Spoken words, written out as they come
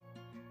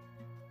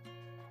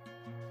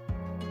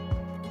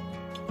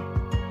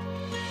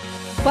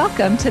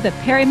Welcome to the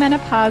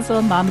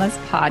Perimenopausal Mamas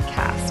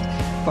podcast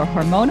for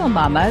hormonal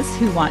mamas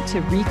who want to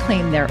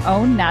reclaim their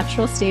own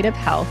natural state of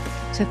health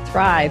to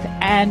thrive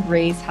and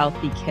raise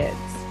healthy kids.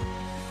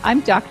 I'm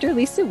Dr.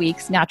 Lisa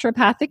Weeks,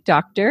 naturopathic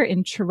doctor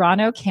in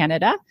Toronto,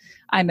 Canada.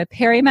 I'm a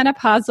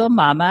perimenopausal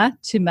mama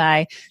to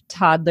my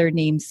toddler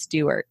named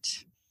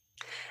Stuart.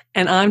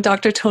 And I'm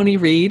Dr. Toni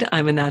Reed.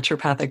 I'm a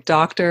naturopathic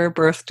doctor,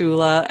 birth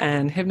doula,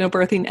 and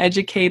hypnobirthing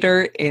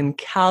educator in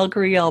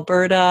Calgary,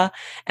 Alberta.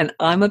 And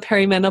I'm a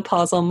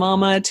perimenopausal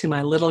mama to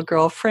my little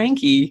girl,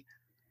 Frankie.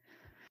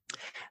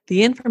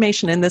 The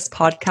information in this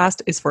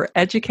podcast is for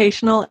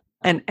educational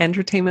and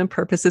entertainment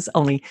purposes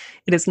only.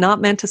 It is not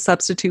meant to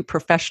substitute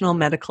professional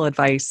medical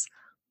advice.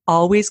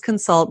 Always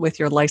consult with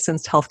your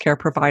licensed healthcare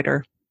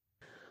provider.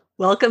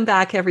 Welcome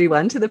back,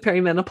 everyone, to the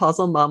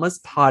Perimenopausal Mamas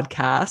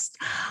podcast.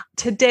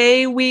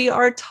 Today, we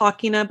are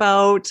talking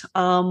about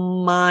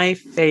my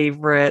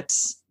favorite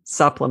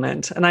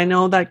supplement. And I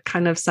know that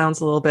kind of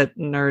sounds a little bit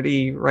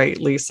nerdy, right,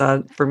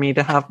 Lisa, for me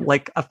to have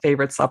like a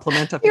favorate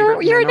supplement.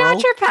 You're a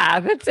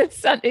naturopath.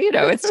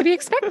 It's to be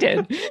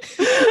expected.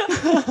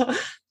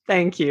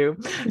 Thank you.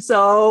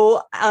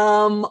 So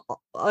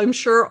I'm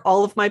sure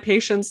all of my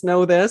patients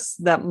know this,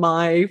 that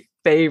my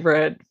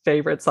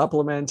favorite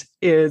supplement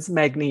is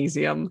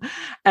magnesium.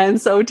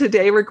 And so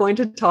today we're going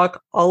to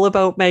talk all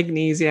about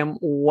magnesium,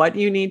 what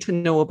you need to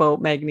know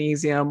about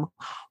magnesium,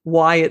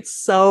 why it's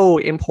so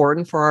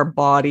important for our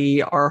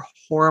body, our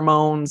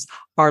hormones,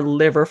 our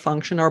liver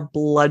function, our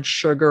blood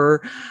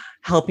sugar,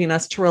 helping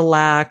us to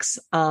relax,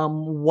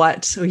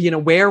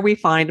 where we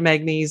find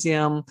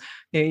magnesium,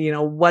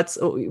 what's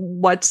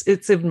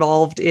it's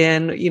involved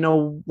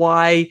in,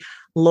 why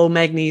low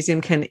magnesium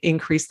can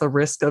increase the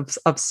risk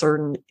of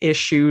certain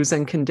issues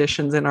and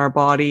conditions in our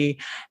body.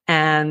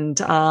 And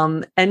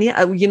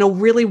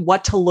really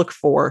what to look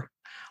for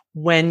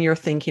when you're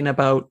thinking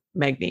about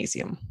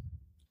magnesium.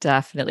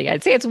 Definitely.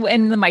 I'd say it's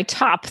in my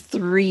top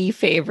 3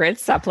 favorite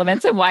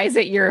supplements. And why is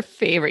it your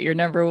favorite? Your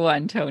number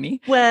one, Toni?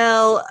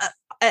 Well,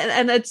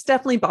 and it's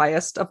definitely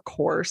biased, of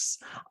course.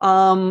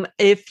 I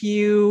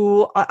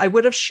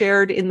would have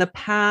shared in the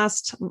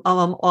past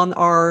on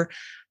our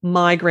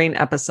migraine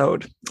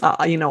episode.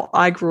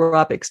 I grew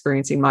up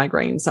experiencing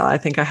migraines. I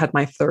think I had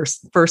my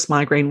first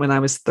migraine when I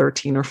was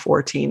 13 or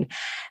 14.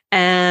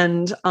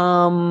 And,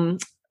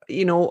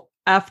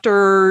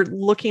 after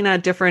looking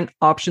at different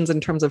options in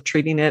terms of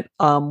treating it,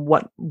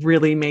 what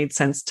really made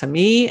sense to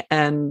me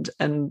and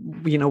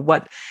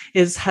what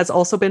has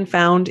also been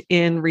found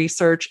in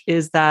research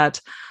is that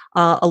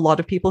a lot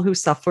of people who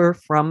suffer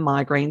from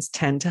migraines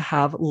tend to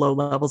have low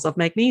levels of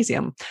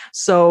magnesium.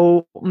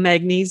 So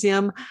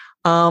magnesium,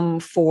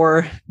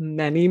 for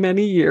many,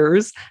 many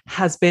years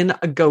has been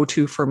a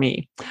go-to for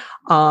me,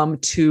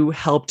 to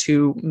help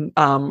to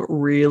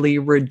really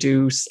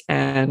reduce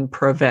and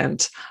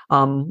prevent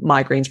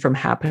migraines from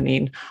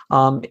happening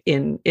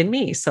in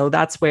me. So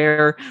that's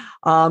where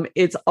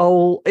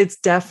it's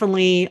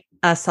definitely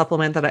a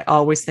supplement that I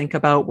always think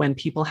about when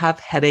people have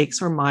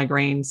headaches or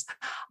migraines.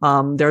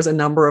 There's a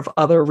number of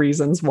other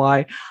reasons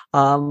why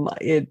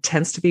it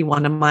tends to be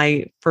one of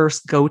my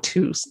first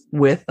go-tos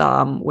with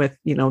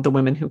the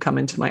women who come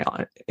into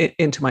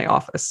my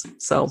office.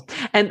 So,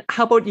 and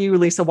how about you,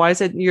 Lisa? Why is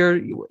it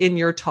in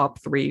your top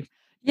 3?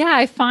 Yeah,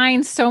 I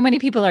find so many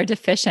people are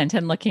deficient.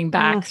 And looking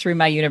back through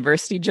my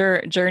university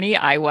journey,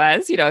 I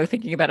was,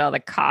 thinking about all the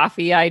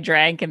coffee I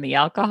drank and the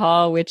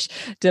alcohol, which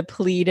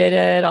depleted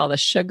it, all the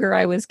sugar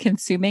I was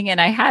consuming. And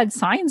I had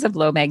signs of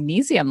low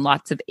magnesium,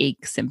 lots of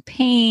aches and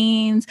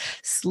pains,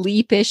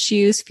 sleep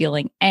issues,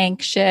 feeling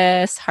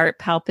anxious, heart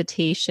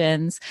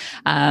palpitations.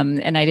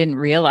 And I didn't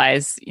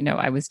realize,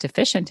 I was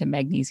deficient in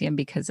magnesium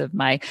because of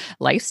my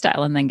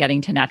lifestyle. And then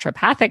getting to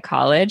naturopathic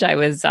college,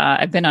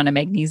 I've been on a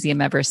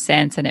magnesium ever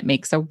since, and it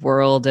makes a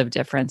world of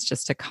difference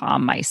just to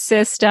calm my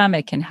system.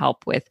 It can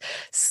help with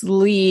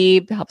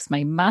sleep, helps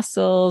my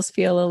muscles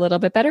feel a little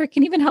bit better. It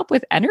can even help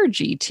with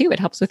energy too. It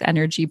helps with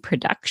energy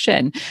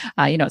production.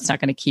 It's not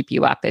going to keep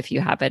you up if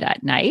you have it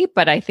at night,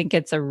 but I think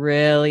it's a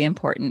really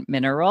important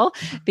mineral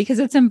because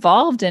it's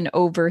involved in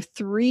over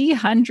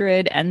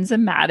 300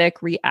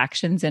 enzymatic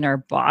reactions in our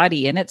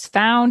body, and it's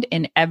found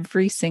in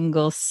every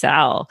single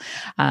cell.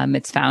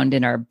 It's found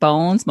in our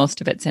bones.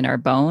 Most of it's in our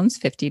bones,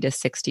 50 to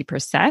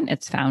 60%.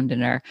 It's found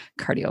in our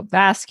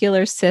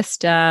cardiovascular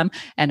system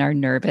and our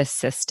nervous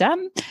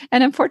system.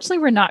 And unfortunately,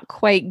 we're not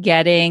quite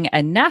getting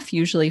enough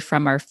usually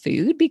from our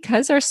food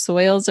because our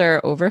soils are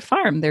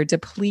over-farmed. They're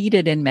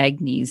depleted in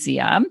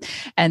magnesium.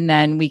 And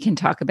then we can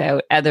talk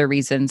about other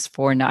reasons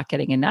for not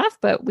getting enough,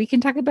 but we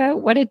can talk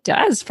about what it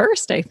does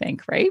first, I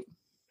think, right?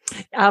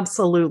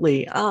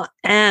 Absolutely.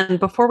 And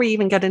before we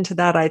even get into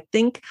that, I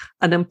think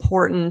an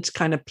important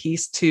kind of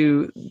piece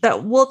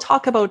that we'll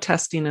talk about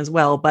testing as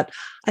well, but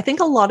I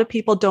think a lot of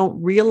people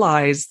don't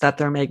realize that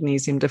they're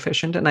magnesium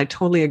deficient. And I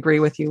totally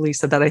agree with you,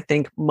 Lisa, that I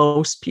think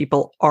most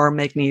people are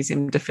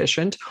magnesium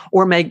deficient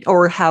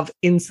or have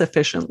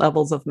insufficient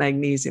levels of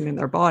magnesium in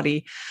their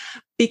body,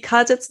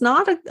 because it's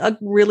not a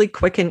really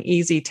quick and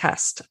easy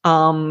test.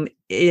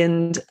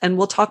 and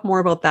we'll talk more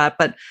about that.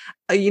 But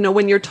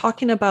when you're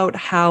talking about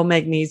how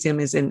magnesium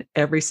is in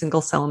every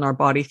single cell in our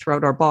body,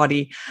 throughout our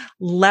body,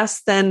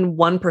 less than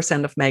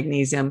 1% of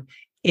magnesium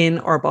in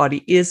our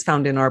body is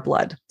found in our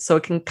blood. So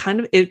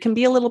it can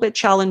be a little bit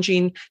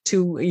challenging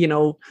to,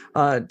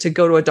 to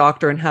go to a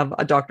doctor and have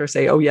a doctor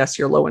say, oh yes,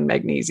 you're low in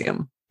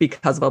magnesium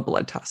because of a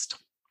blood test.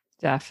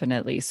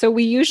 Definitely. So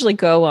we usually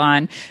go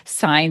on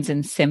signs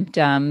and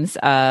symptoms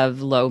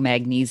of low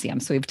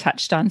magnesium. So we've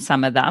touched on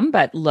some of them,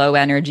 but low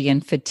energy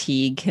and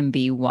fatigue can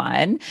be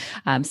one.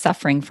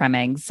 Suffering from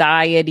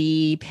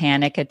anxiety,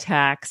 panic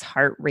attacks,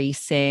 heart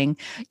racing,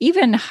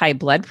 even high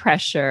blood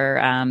pressure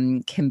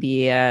can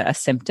be a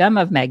symptom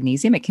of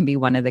magnesium. It can be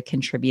one of the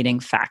contributing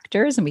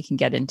factors, and we can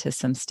get into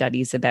some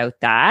studies about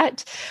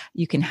that.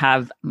 You can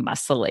have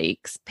muscle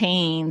aches,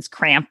 pains,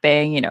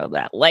 cramping,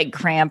 that leg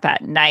cramp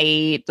at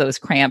night, those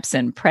cramps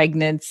in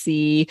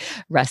pregnancy,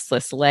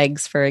 restless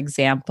legs, for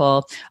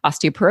example,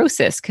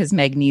 osteoporosis, because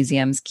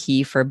magnesium's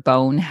key for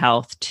bone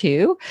health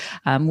too.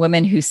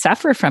 Women who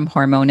suffer from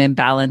hormone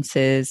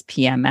imbalances,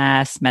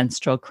 PMS,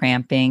 menstrual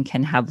cramping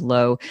can have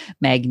low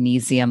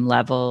magnesium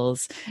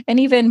levels, and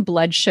even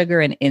blood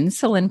sugar and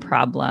insulin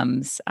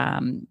problems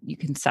you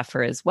can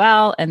suffer as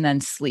well. And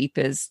then sleep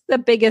is the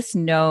biggest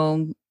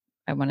known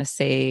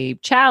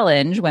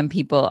challenge when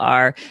people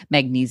are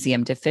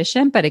magnesium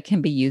deficient, but it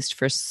can be used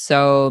for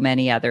so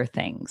many other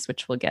things,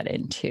 which we'll get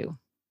into.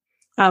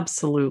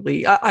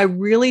 Absolutely. I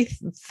really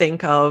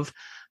think of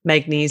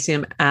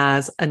magnesium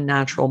as a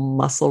natural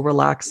muscle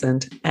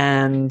relaxant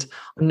and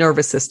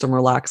nervous system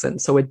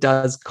relaxant. So it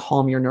does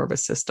calm your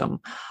nervous system.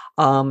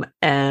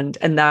 And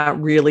that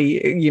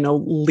really,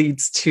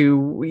 leads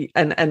to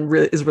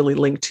is really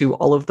linked to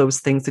all of those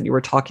things that you were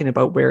talking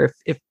about, where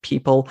if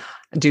people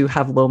do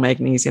have low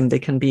magnesium, they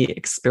can be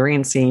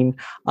experiencing,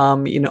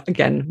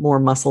 again, more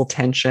muscle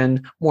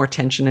tension, more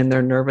tension in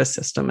their nervous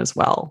system as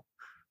well.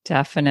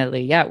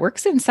 Definitely. Yeah. It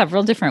works in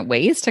several different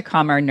ways to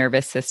calm our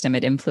nervous system.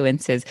 It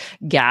influences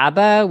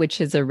GABA, which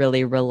is a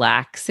really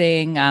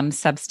relaxing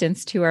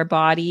substance to our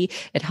body.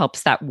 It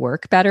helps that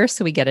work better,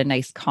 so we get a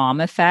nice calm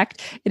effect.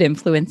 It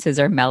influences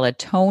our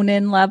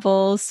melatonin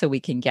levels, so we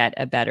can get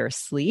a better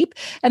sleep.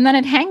 And then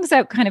it hangs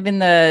out kind of in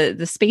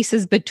the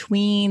spaces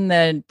between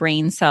the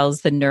brain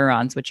cells, the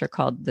neurons, which are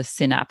called the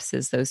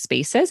synapses, those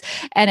spaces.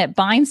 And it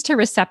binds to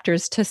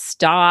receptors to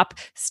stop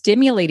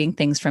stimulating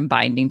things from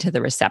binding to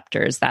the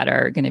receptors that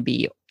are going to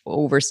be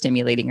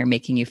overstimulating or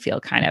making you feel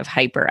kind of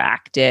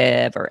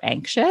hyperactive or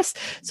anxious.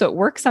 So it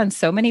works on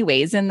so many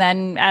ways. And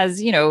then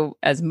as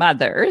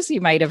mothers, you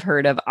might have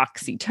heard of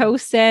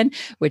oxytocin,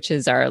 which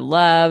is our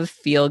love,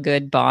 feel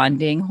good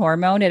bonding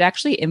hormone. It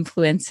actually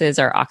influences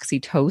our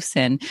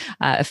oxytocin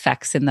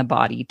effects in the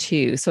body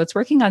too. So it's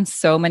working on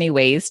so many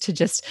ways to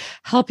just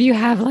help you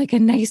have like a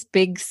nice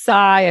big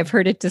sigh. I've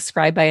heard it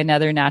described by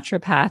another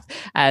naturopath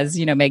as,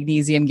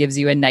 magnesium gives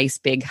you a nice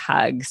big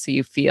hug. So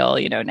you feel,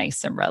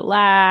 nice and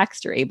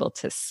relaxed. You're able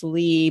to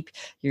sleep.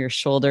 Your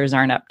shoulders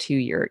aren't up to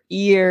your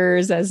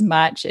ears as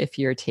much if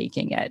you're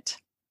taking it.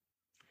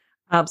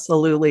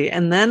 Absolutely.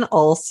 And then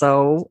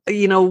also,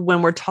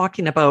 when we're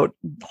talking about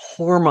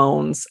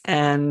hormones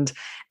and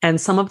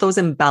some of those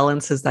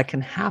imbalances that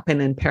can happen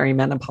in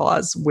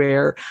perimenopause,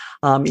 where,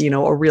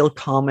 a real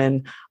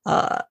common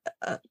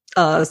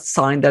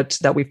sign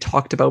that we've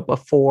talked about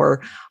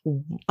before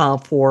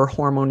for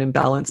hormone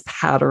imbalance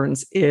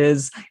patterns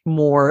is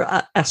more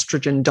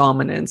estrogen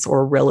dominance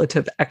or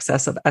relative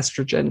excess of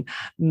estrogen.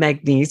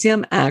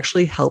 Magnesium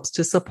actually helps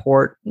to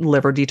support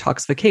liver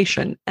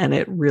detoxification, and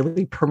it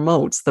really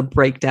promotes the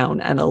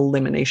breakdown and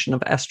elimination of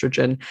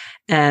estrogen.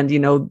 And,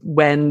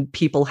 when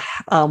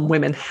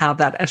women have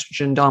that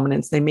estrogen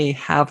dominance, they may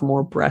have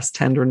more breast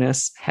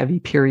tenderness, heavy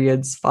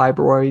periods,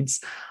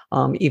 fibroids,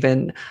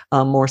 even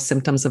more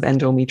symptoms of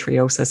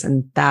endometriosis,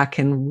 and that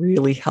can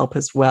really help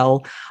as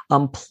well.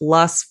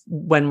 Plus,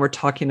 when we're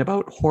talking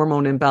about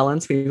hormone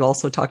imbalance, we've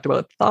also talked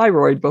about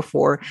thyroid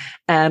before,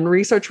 and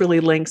research really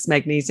links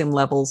magnesium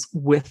levels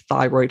with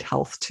thyroid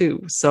health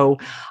too. So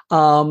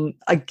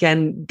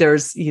again,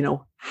 there's,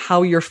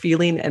 how you're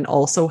feeling and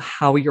also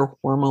how your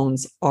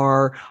hormones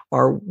are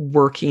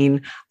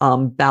working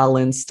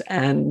balanced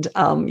and,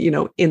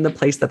 in the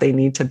place that they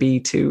need to be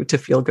to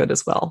feel good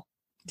as well.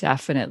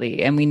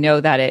 Definitely. And we know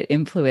that it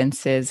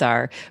influences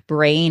our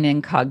brain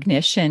and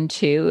cognition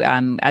too.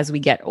 As we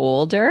get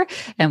older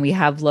and we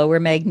have lower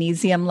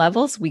magnesium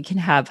levels, we can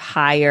have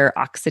higher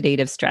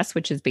oxidative stress,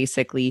 which is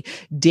basically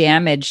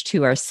damage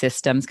to our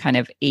systems, kind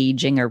of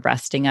aging or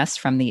rusting us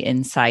from the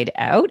inside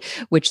out,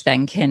 which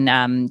then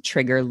can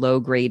trigger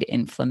low-grade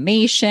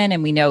inflammation.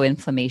 And we know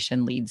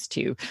inflammation leads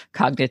to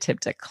cognitive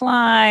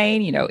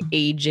decline,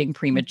 aging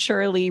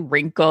prematurely,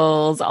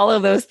 wrinkles, all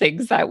of those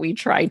things that we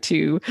try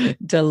to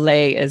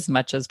delay day as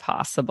much as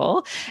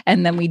possible.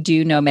 And then we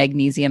do know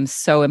magnesium is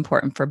so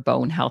important for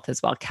bone health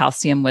as well.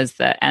 Calcium was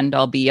the end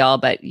all be all,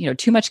 but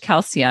too much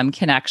calcium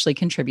can actually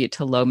contribute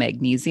to low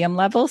magnesium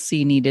levels. So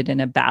you need it in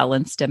a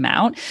balanced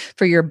amount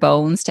for your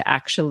bones to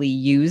actually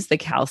use the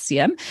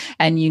calcium.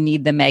 And you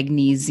need the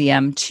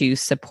magnesium to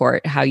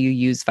support how you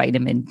use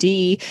vitamin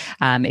D.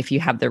 If you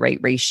have the right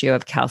ratio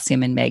of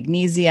calcium and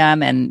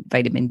magnesium and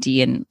vitamin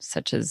D and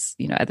such as,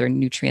 other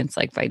nutrients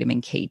like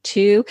vitamin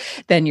K2,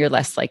 then you're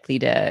less likely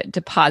to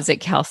deposit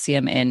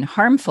calcium in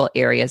harmful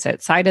areas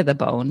outside of the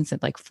bones,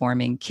 like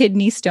forming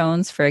kidney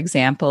stones, for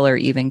example, or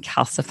even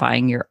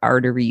calcifying your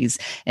arteries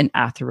and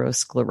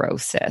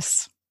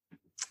atherosclerosis.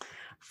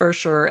 For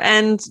sure.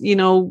 And,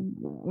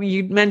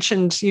 you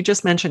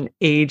just mentioned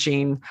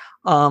aging,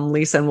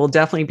 Lisa, and we'll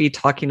definitely be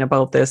talking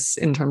about this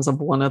in terms of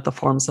one of the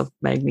forms of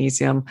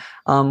magnesium,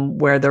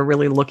 where they're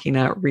really looking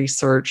at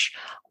research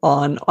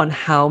on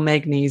how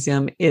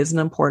magnesium is an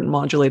important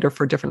modulator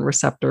for different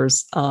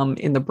receptors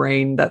in the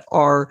brain that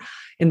are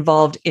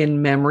involved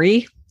in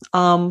memory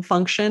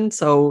function.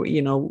 So,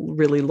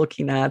 really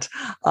looking at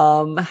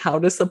how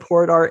to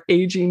support our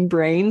aging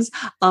brains,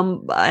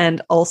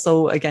 and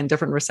also, again,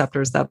 different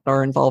receptors that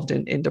are involved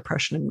in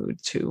depression and mood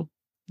too.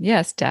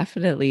 Yes,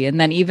 definitely.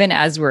 And then even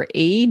as we're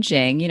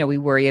aging, we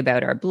worry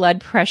about our blood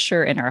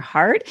pressure and our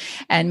heart.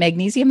 And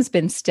magnesium has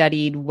been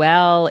studied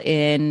well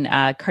in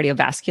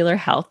cardiovascular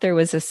health. There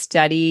was a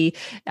study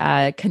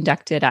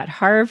conducted at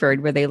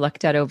Harvard where they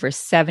looked at over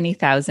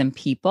 70,000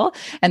 people,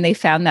 and they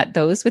found that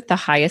those with the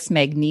highest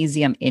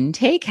magnesium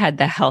intake had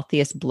the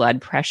healthiest blood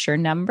pressure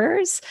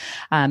numbers.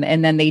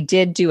 And then they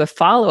did do a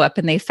follow-up,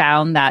 and they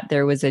found that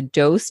there was a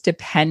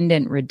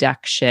dose-dependent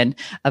reduction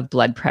of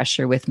blood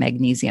pressure with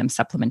magnesium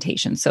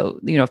supplementation.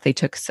 So, if they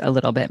took a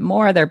little bit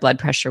more, their blood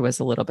pressure was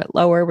a little bit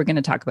lower. We're going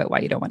to talk about why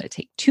you don't want to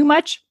take too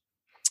much.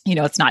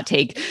 It's not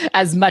take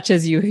as much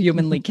as you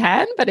humanly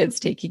can, but it's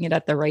taking it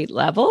at the right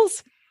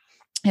levels.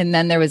 And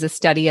then there was a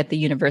study at the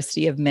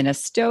University of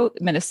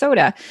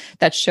Minnesota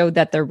that showed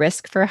that the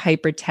risk for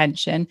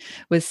hypertension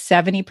was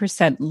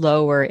 70%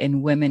 lower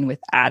in women with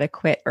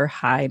adequate or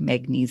high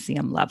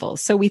magnesium levels.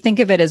 So we think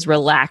of it as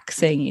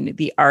relaxing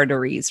the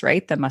arteries,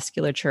 right? The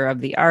musculature of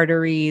the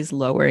arteries,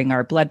 lowering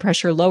our blood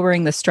pressure,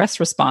 lowering the stress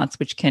response,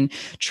 which can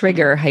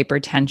trigger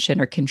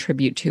hypertension or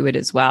contribute to it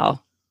as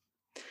well.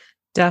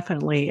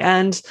 Definitely.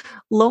 And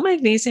low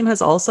magnesium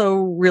has also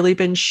really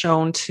been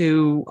shown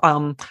to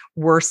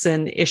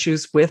worsen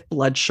issues with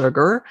blood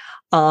sugar.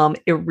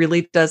 It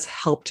really does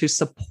help to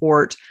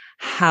support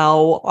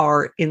how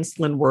our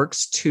insulin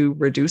works to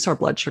reduce our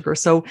blood sugar.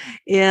 So,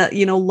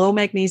 low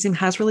magnesium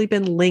has really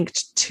been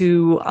linked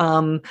to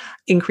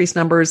increased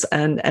numbers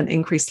and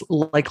increased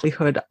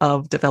likelihood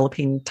of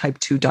developing type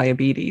 2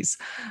 diabetes.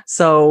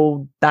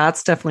 So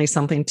that's definitely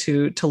something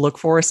to look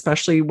for,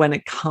 especially when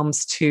it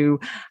comes to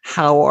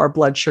how our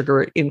blood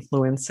sugar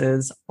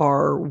influences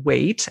our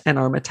weight and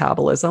our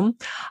metabolism.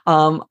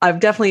 I've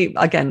definitely,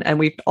 again, and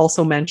we've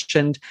also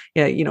mentioned,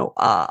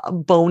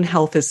 bone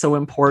health is so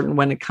important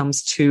when it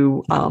comes to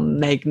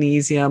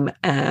magnesium,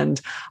 and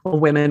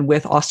women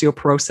with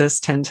osteoporosis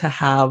tend to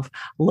have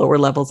lower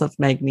levels of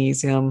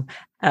magnesium,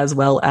 as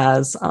well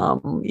as,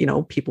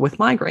 people with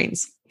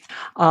migraines.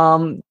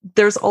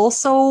 There's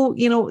also,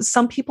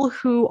 some people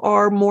who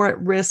are more at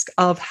risk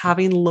of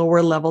having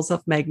lower levels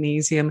of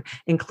magnesium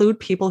include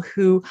people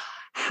who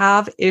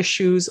have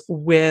issues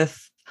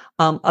with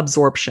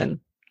absorption.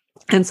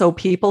 And so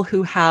people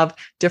who have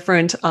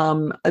different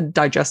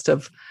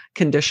digestive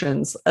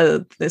conditions,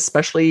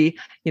 especially,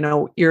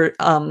 your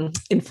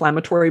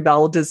inflammatory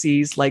bowel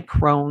disease like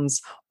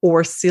Crohn's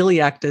or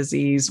celiac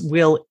disease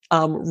will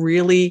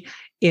really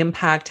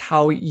impact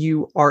how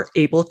you are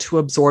able to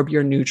absorb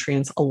your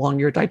nutrients along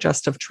your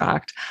digestive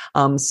tract.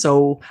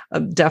 So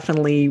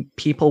definitely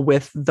people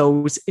with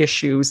those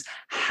issues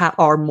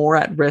are more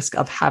at risk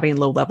of having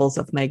low levels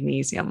of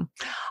magnesium.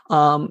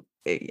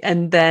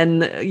 And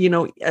then,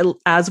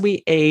 as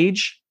we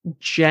age,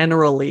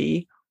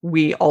 generally,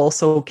 we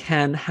also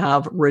can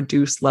have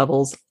reduced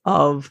levels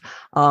of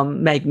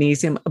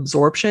magnesium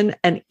absorption,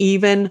 and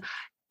even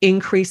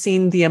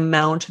increasing the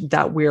amount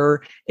that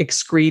we're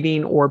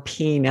excreting or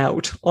peeing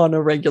out on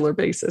a regular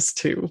basis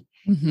too.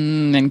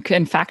 Mm-hmm.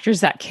 And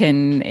factors that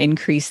can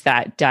increase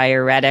that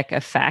diuretic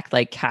effect,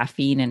 like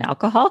caffeine and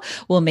alcohol,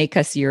 will make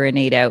us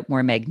urinate out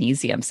more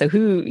magnesium. So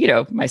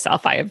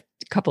myself, I have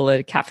a couple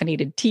of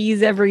caffeinated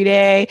teas every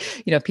day.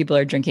 If people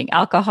are drinking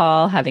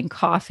alcohol, having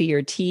coffee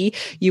or tea,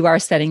 you are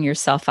setting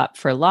yourself up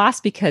for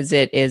loss because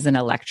it is an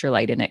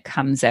electrolyte and it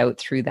comes out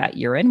through that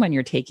urine when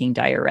you're taking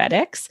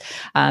diuretics.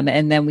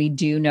 And then we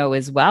do know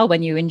as well,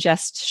 when you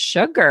ingest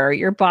sugar,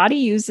 your body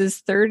uses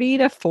 30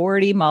 to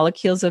 40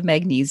 molecules of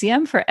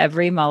magnesium for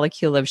every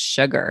molecule of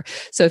sugar.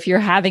 So if you're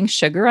having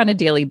sugar on a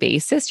daily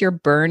basis, you're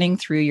burning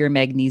through your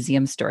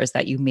magnesium stores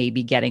that you may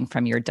be getting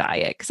from your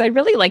diet. Because I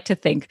really like to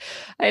think,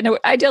 I know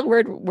we're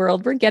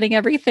world, we're getting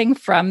everything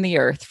from the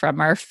earth, from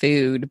our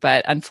food.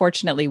 But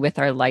unfortunately, with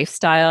our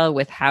lifestyle,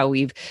 with how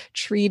we've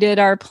treated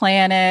our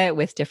planet,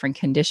 with different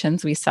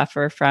conditions we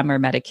suffer from or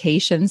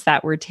medications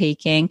that we're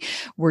taking,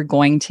 we're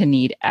going to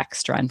need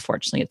extra.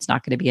 Unfortunately, it's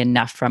not going to be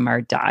enough from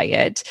our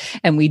diet.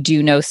 And we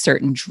do know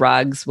certain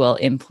drugs will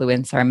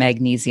influence our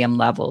magnesium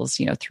levels,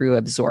 through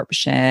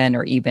absorption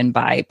or even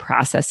by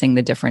processing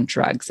the different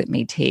drugs. It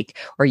may take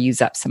or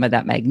use up some of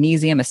that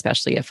magnesium,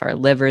 especially if our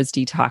liver is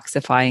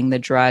detoxifying the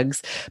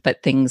drugs.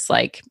 But things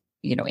like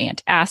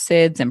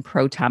antacids and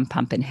proton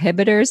pump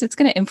inhibitors, it's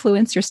going to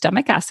influence your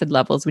stomach acid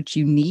levels, which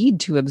you need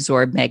to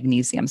absorb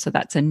magnesium. So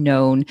that's a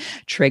known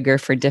trigger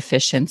for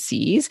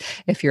deficiencies.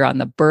 If you're on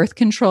the birth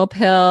control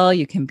pill,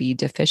 you can be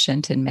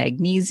deficient in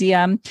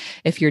magnesium.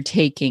 If you're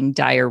taking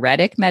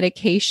diuretic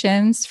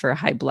medications for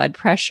high blood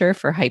pressure,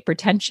 for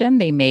hypertension,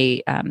 they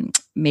may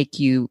make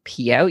you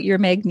pee out your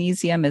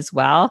magnesium as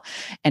well.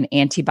 And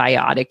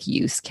antibiotic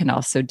use can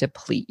also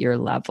deplete your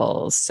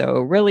levels. So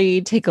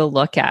really take a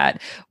look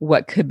at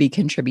what could be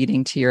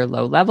contributing to your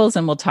low levels.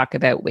 And we'll talk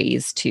about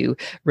ways to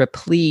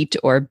replete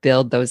or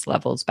build those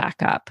levels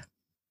back up.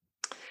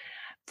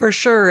 For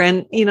sure.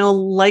 And,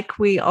 like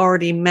we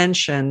already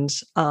mentioned,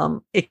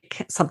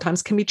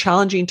 sometimes can be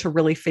challenging to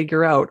really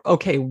figure out,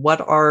 okay,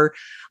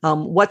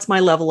 what's my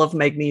level of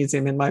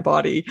magnesium in my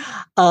body?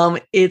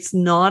 It's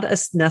not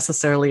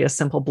necessarily a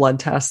simple blood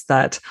test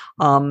that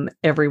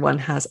everyone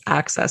has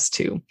access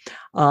to.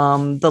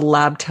 The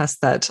lab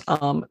test that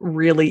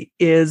really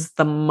is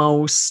the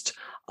most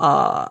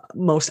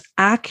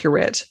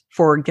accurate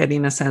for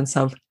getting a sense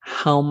of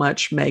how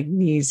much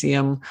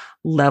magnesium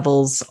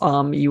levels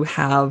you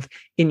have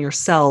in your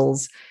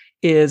cells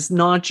is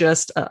not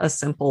just a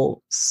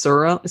simple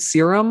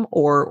serum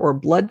or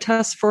blood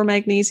test for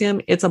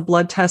magnesium. It's a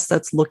blood test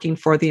that's looking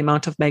for the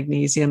amount of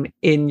magnesium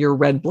in your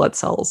red blood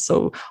cells.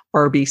 So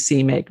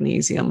RBC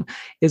magnesium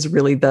is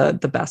really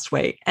the best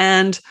way.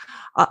 And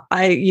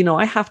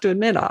I have to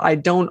admit, I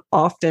don't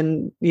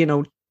often,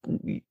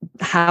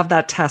 have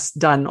that test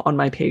done on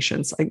my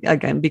patients,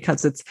 again,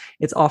 because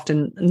it's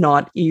often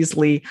not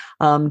easily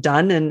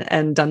done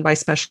and done by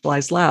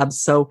specialized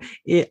labs. So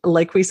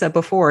like we said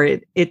before,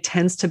 it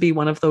tends to be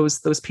one of those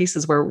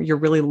pieces where you're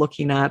really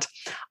looking at,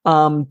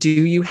 do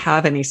you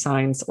have any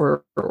signs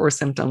or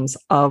symptoms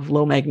of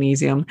low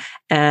magnesium?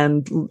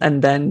 And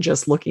then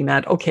just looking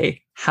at,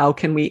 okay, how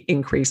can we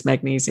increase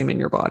magnesium in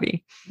your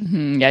body?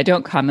 Mm-hmm. Yeah, I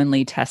don't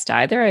commonly test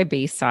either. I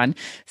base on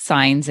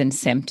signs and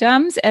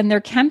symptoms. And there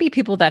can be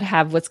people that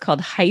have what's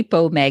called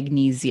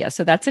hypomagnesia.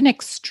 So that's an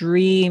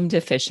extreme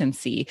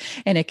deficiency,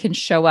 and it can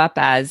show up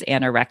as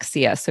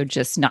anorexia. So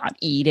just not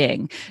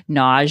eating,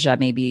 nausea,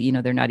 maybe,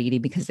 they're not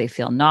eating because they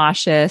feel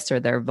nauseous or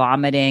they're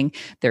vomiting.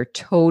 They're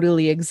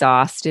totally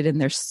exhausted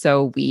and they're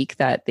so weak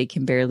that they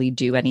can barely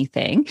do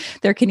anything.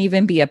 There can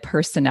even be a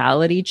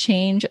personality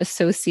change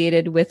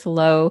associated with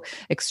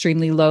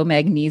extremely low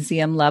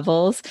magnesium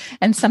levels,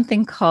 and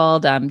something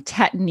called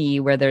tetany,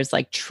 where there's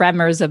like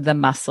tremors of the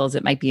muscles.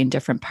 It might be in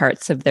different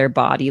parts of their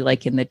body,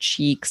 like in the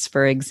cheeks,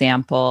 for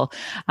example,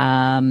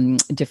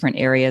 different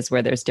areas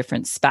where there's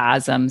different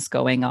spasms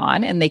going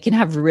on. And they can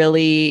have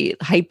really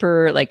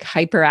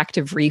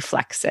hyperactive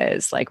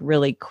reflexes, like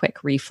really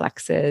quick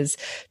reflexes,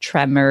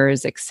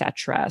 tremors,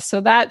 etc.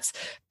 So that's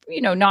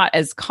not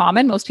as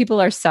common. Most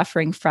people are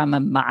suffering from a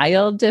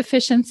mild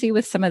deficiency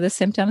with some of the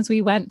symptoms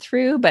we went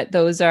through, but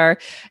those are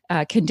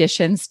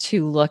conditions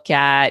to look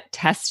at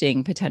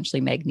testing potentially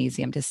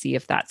magnesium to see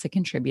if that's a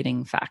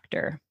contributing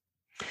factor.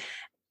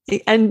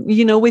 And,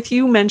 with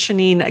you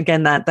mentioning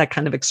again, that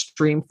kind of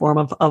extreme form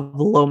of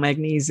low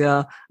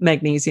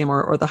magnesium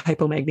or the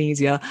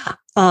hypomagnesia,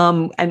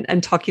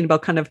 and talking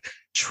about kind of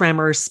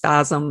tremors,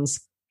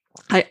 spasms,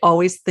 I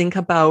always think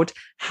about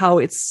how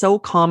it's so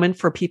common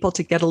for people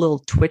to get a little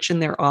twitch in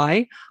their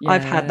eye. Yes.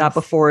 I've had that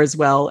before as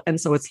well. And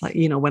so it's like,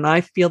 when I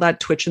feel that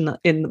twitch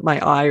in my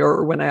eye,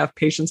 or when I have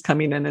patients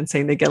coming in and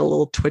saying they get a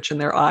little twitch in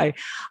their eye,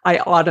 I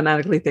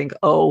automatically think,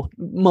 oh,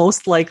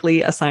 most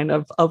likely a sign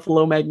of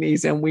low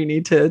magnesium. We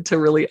need to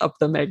really up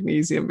the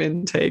magnesium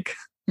intake.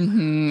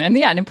 Mm-hmm.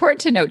 And important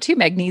to note too,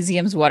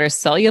 magnesium is water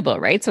soluble,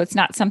 right? So it's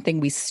not something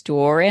we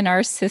store in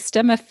our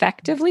system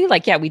effectively.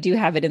 We do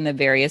have it in the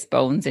various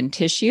bones and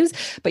tissues,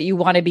 but you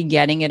want to be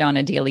getting it on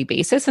a daily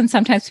basis. And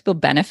sometimes people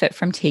benefit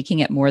from taking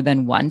it more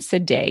than once a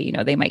day.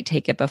 They might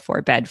take it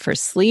before bed for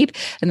sleep,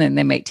 and then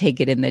they might take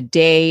it in the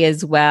day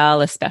as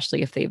well,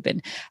 especially if they've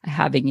been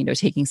having,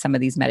 taking some of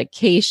these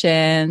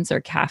medications or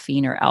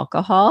caffeine or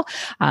alcohol.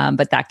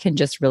 But that can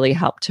just really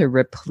help to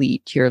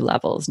replete your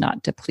levels,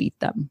 not deplete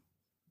them.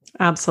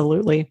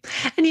 Absolutely.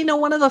 And,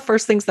 one of the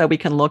first things that we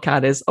can look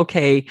at is,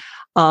 okay,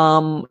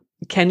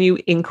 can you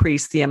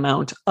increase the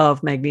amount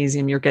of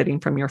magnesium you're getting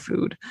from your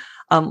food?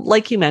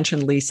 Like you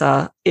mentioned,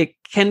 Lisa, it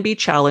can be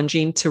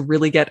challenging to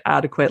really get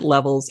adequate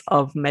levels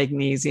of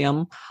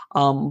magnesium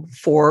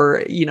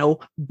for,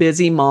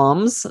 busy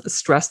moms,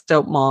 stressed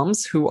out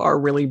moms who are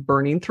really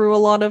burning through a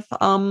lot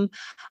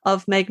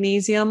of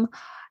magnesium.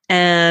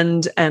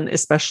 And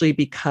especially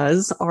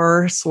because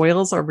our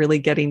soils are really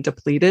getting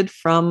depleted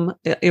from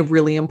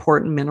really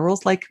important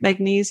minerals like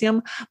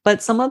magnesium.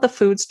 But some of the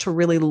foods to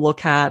really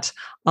look at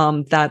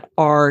that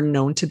are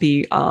known to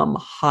be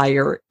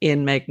higher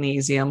in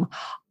magnesium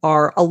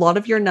are a lot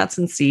of your nuts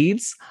and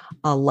seeds,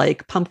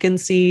 like pumpkin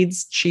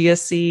seeds, chia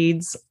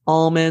seeds,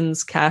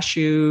 almonds,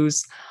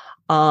 cashews,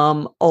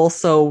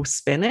 also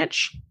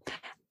spinach,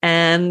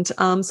 and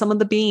some of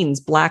the beans,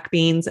 black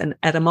beans and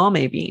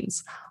edamame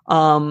beans.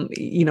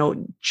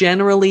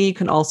 Generally, you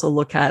can also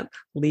look at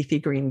leafy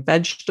green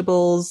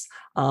vegetables,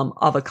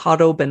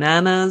 avocado,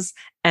 bananas,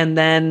 and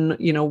then,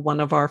 one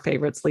of our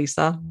favorites,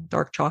 Lisa,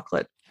 dark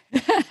chocolate.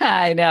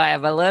 I know I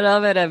have a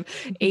little bit of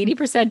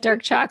 80%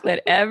 dark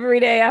chocolate every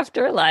day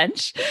after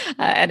lunch.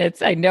 And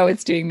I know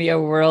it's doing me a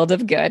world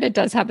of good. It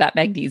does have that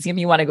magnesium.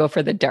 You want to go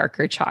for the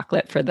darker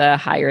chocolate for the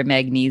higher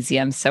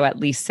magnesium. So at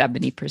least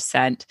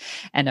 70%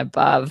 and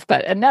above.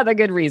 But another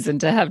good reason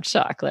to have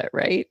chocolate,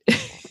 right?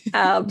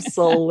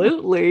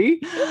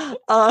 Absolutely.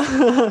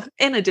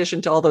 In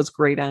addition to all those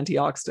great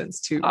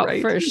antioxidants too,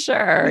 right? For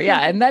sure.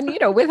 Yeah. And then,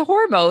 with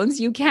hormones,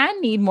 you can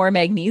need more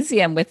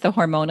magnesium with the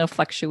hormonal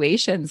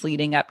fluctuations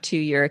leading up to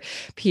your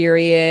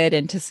period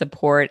and to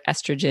support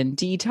estrogen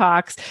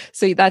detox.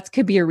 So that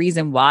could be a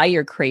reason why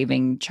you're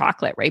craving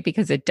chocolate, right?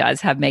 Because it does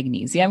have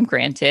magnesium.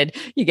 Granted,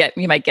 you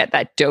might get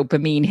that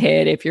dopamine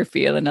hit if you're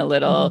feeling a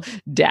little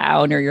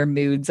down or your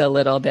mood's a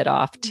little bit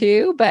off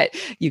too, but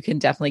you can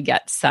definitely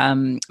get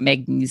some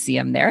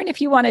magnesium there. And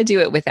if you want to do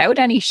it without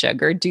any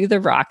sugar, do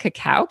the raw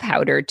cacao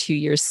powder to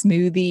your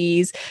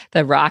smoothies,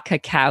 the raw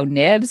cacao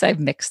nibs. I've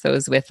mixed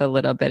those with a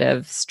little bit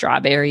of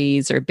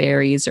strawberries or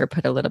berries or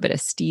put a little bit of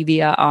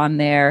stevia on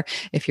there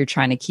if you're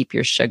trying to keep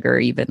your sugar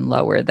even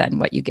lower than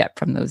what you get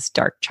from those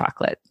dark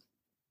chocolate.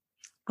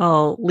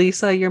 Oh,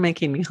 Lisa, you're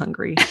making me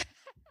hungry.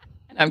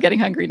 I'm getting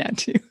hungry now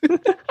too.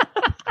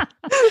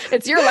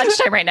 It's your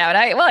lunchtime right now. And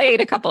I ate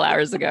a couple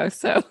hours ago.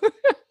 So,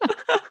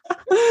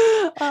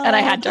 and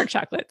I had dark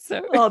chocolate.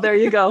 So, there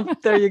you go.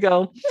 There you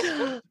go.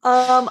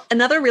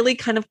 Another really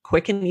kind of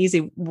quick and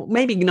easy,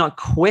 maybe not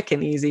quick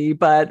and easy,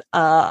 but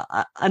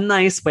a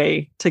nice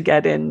way to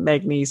get in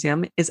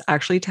magnesium is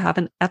actually to have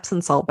an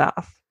Epsom salt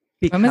bath.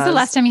 When was the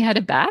last time you had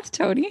a bath,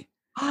 Toni?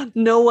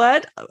 Know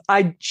what?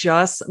 I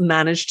just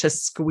managed to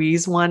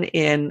squeeze one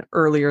in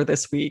earlier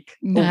this week,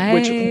 nice.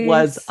 Which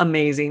was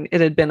amazing. It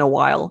had been a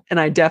while, and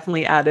I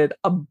definitely added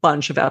a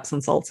bunch of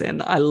Epsom salts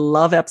in. I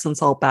love Epsom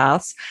salt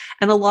baths,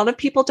 and a lot of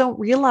people don't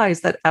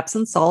realize that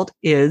Epsom salt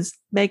is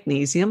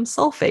magnesium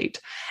sulfate,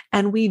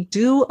 and we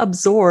do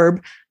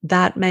absorb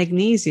that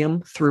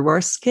magnesium through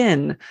our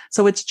skin.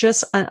 So it's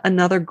just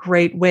another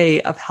great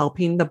way of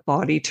helping the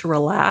body to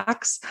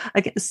relax.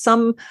 Again,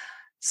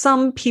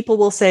 some people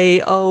will say,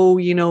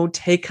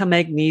 take a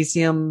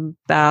magnesium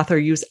bath or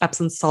use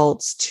Epsom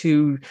salts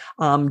to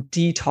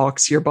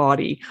detox your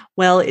body.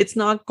 Well, it's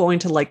not going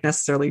to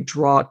necessarily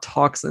draw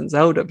toxins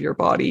out of your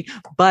body,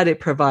 but it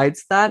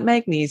provides that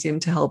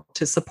magnesium to help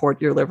to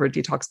support your liver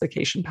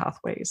detoxification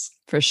pathways.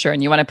 For sure.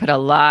 And you want to put a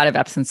lot of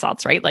Epsom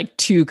salts, right? Like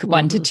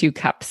 1 to 2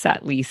 cups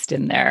at least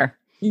in there.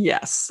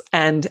 Yes.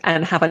 And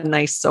have a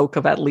nice soak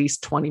of at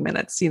least 20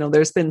 minutes.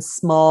 There's been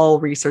small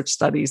research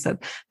studies that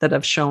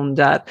have shown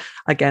that,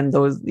 again,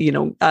 those,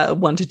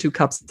 1 to 2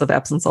 cups of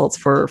Epsom salts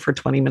for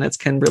 20 minutes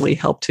can really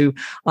help to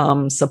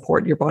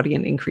support your body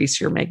and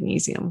increase your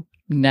magnesium.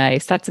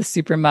 Nice. That's a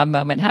super mom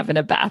moment, having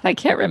a bath. I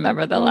can't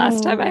remember the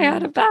last time I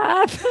had a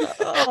bath.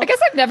 I guess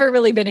I've never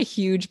really been a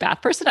huge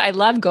bath person. I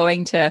love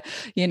going to,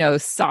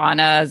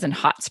 saunas and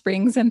hot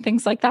springs and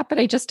things like that, but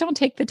I just don't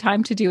take the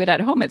time to do it at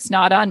home. It's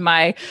not on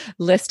my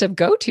list of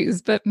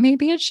go-tos, but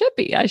maybe it should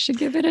be. I should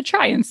give it a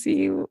try and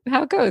see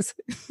how it goes.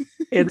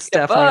 It's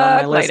definitely on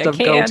my list of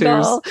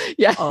go-tos.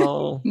 Yeah.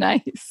 Oh,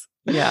 nice.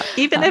 Yeah.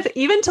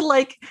 Even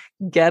to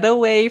get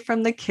away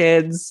from the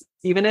kids,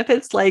 even if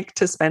it's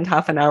to spend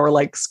half an hour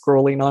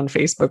scrolling on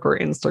Facebook or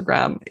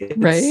Instagram,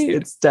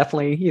 it's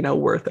definitely,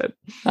 worth it.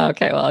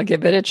 Okay, well, I'll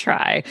give it a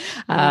try.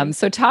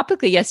 So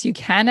topically, yes, you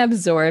can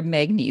absorb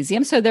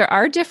magnesium. So there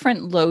are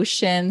different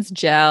lotions,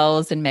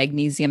 gels, and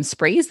magnesium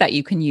sprays that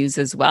you can use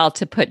as well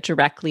to put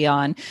directly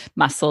on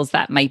muscles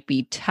that might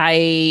be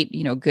tight,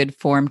 good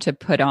form to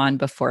put on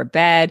before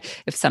bed.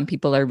 If some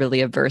people are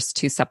really averse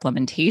to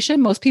supplementation,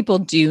 most people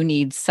do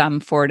need some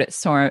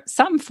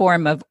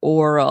form of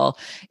oral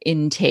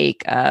intake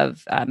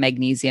of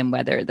magnesium,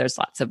 whether there's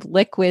lots of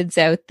liquids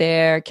out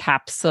there,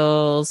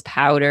 capsules,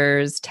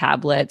 powders,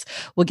 tablets.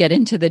 We'll get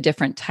into the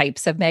different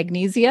types of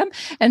magnesium.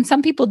 And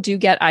some people do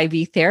get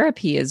IV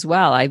therapy as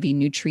well, IV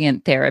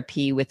nutrient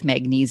therapy with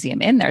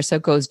magnesium in there. So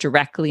it goes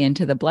directly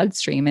into the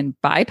bloodstream and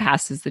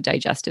bypasses the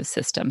digestive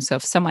system. So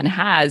if someone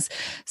has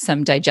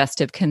some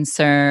digestive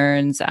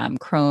concerns,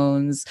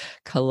 Crohn's,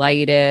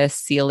 colitis,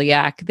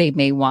 celiac, they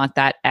may want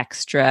that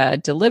extra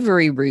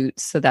delivery route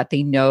so that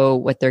they know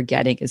what they're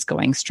getting is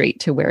going straight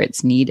to where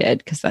it's needed,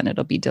 because then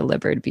it'll be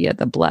delivered via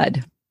the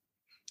blood.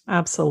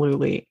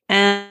 Absolutely.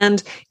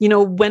 And,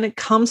 when it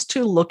comes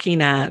to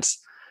looking at,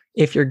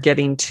 if you're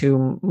getting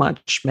too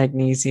much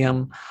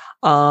magnesium.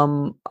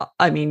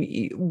 I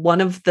mean,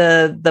 one of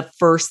the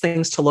first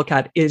things to look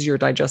at is your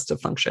digestive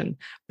function,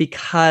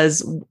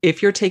 because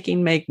if you're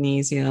taking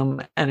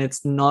magnesium and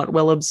it's not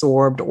well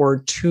absorbed or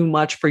too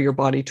much for your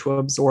body to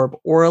absorb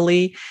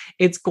orally,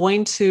 it's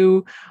going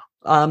to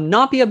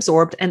not be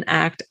absorbed and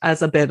act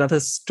as a bit of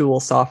a stool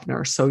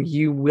softener. So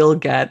you will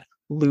get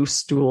loose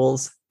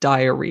stools,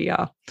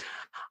 diarrhea.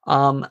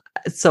 And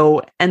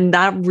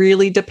that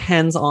really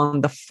depends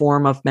on the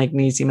form of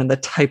magnesium and the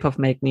type of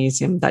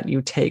magnesium that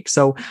you take.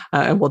 So,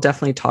 and we'll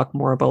definitely talk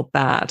more about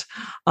that.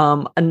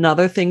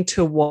 Another thing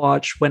to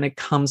watch when it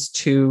comes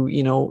to,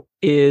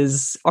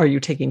 are you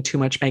taking too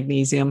much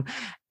magnesium?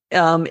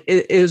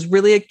 It is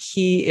really a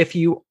key if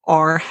you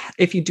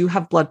do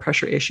have blood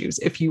pressure issues,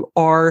 if you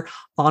are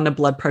on a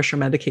blood pressure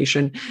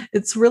medication,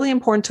 it's really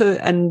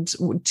important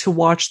to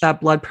watch that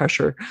blood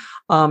pressure,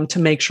 to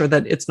make sure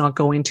that it's not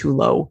going too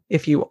low.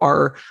 If you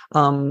are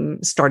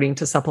starting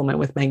to supplement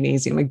with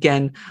magnesium,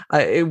 again,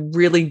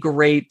 really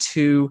great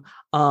to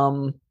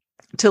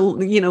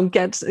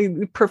get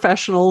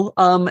professional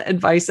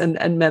advice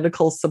and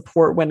medical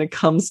support when it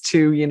comes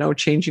to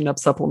changing up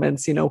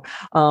supplements,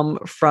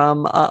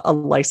 from a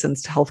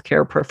licensed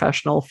healthcare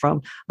professional,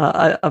 from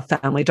a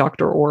family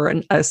doctor, or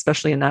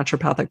especially a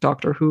naturopathic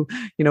doctor who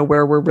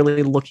where we're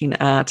really looking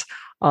at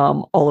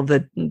all of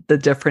the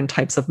different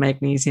types of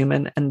magnesium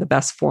and the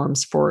best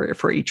forms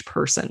for each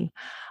person.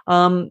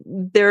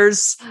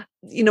 There's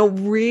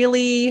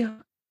really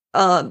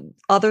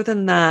other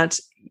than that,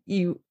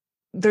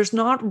 there's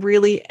not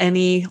really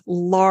any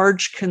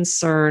large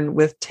concern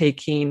with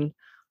taking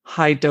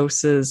high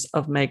doses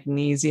of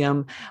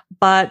magnesium,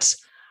 but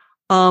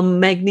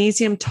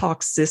magnesium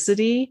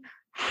toxicity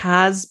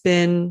has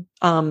been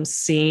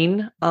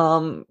seen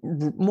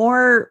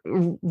more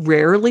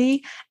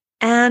rarely,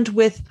 and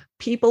with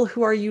people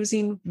who are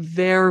using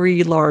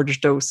very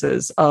large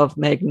doses of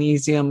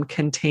magnesium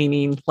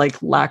containing like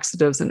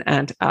laxatives and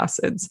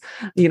antacids,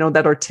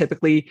 that are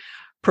typically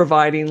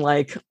providing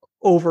like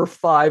over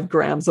 5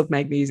 grams of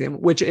magnesium,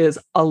 which is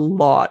a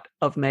lot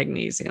of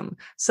magnesium.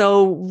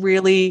 So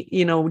really,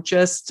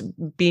 just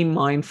be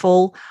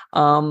mindful,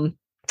 and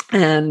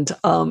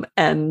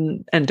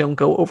don't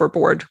go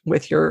overboard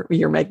with your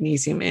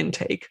magnesium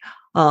intake.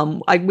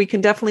 We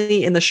can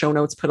definitely in the show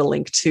notes put a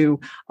link to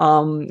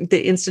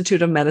the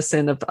Institute of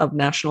Medicine of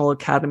National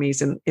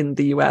Academies in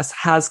the US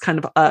has kind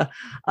of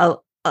a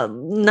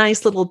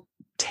nice little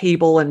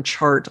table and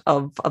chart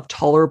of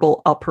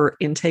tolerable upper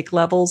intake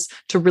levels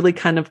to really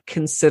kind of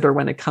consider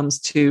when it comes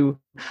to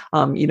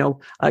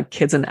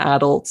kids and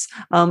adults.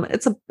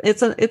 It's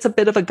a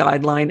bit of a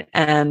guideline,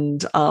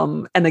 and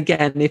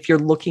again, if you're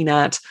looking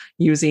at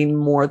using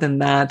more than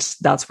that,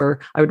 that's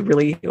where we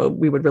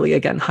would really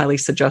again highly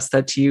suggest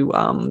that you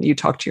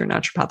talk to your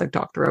naturopathic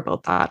doctor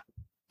about that.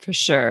 For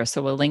sure.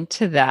 So we'll link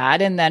to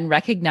that. And then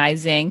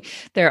recognizing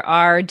there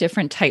are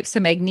different types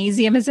of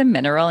magnesium as a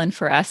mineral. And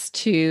for us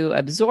to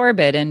absorb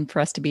it and for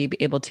us to be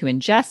able to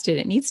ingest it,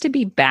 it needs to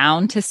be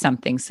bound to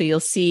something. So you'll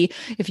see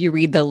if you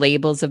read the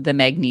labels of the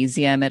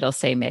magnesium, it'll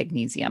say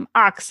magnesium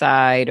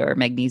oxide or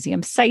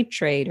magnesium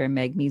citrate or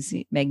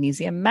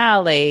magnesium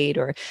malate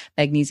or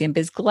magnesium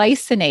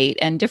bisglycinate.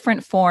 And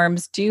different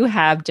forms do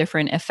have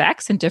different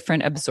effects and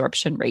different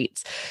absorption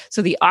rates.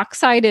 So the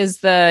oxide is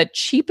the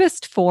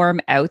cheapest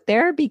form out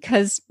there,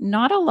 because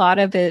not a lot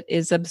of it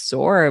is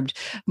absorbed.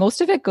 Most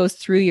of it goes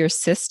through your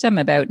system,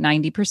 about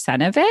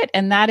 90% of it.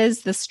 And that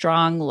is the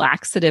strong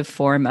laxative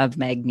form of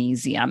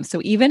magnesium. So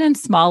even in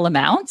small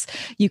amounts,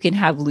 you can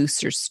have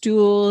looser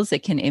stools.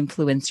 It can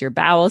influence your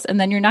bowels. And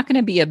then you're not going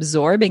to be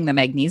absorbing the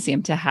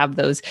magnesium to have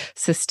those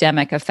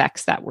systemic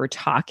effects that we're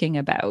talking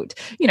about.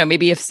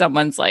 Maybe if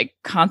someone's like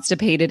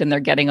constipated and they're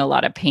getting a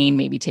lot of pain,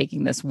 maybe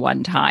taking this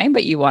one time,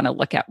 but you want to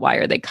look at why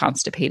are they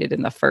constipated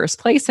in the first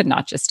place and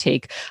not just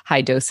take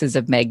high doses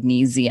of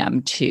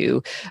magnesium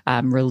to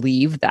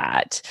relieve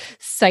that.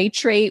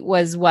 Citrate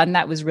was one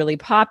that was really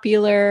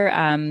popular.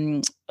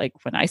 Like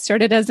when I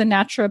started as a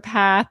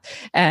naturopath,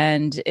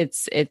 and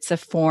it's a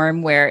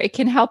form where it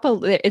can help.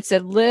 It's a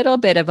little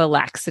bit of a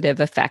laxative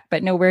effect,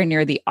 but nowhere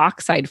near the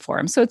oxide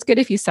form. So it's good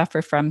if you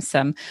suffer from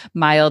some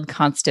mild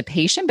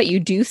constipation, but you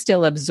do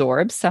still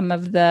absorb some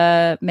of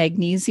the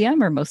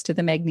magnesium or most of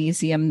the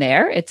magnesium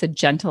there. It's a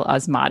gentle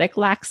osmotic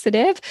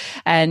laxative.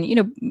 And,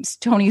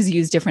 Tony's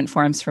used different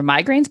forms for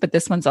migraines, but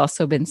this one's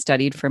also been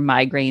studied for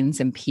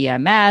migraines and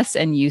PMS,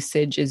 and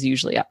usage is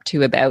usually up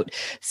to about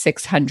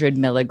 600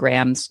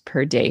 milligrams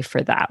per day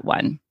for that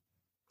one.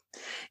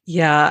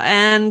 Yeah.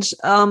 And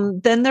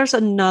then there's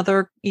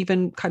another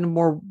even kind of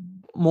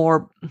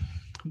more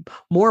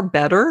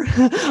better,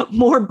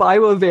 more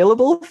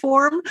bioavailable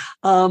form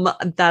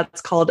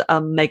that's called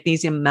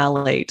magnesium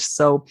malate.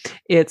 So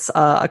it's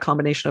a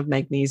combination of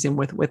magnesium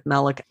with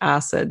malic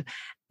acid.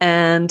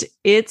 And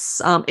it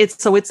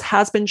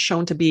has been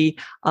shown to be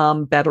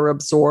better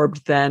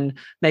absorbed than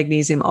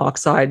magnesium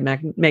oxide,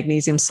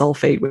 magnesium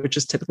sulfate, which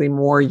is typically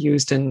more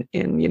used in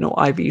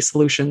IV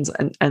solutions,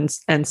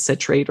 and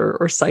citrate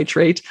or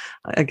citrate.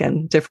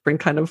 Again,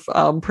 different kind of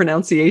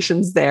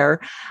pronunciations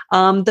there.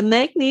 The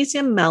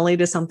magnesium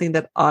malate is something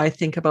that I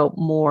think about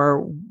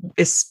more,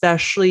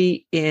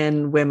 especially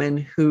in women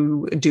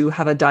who do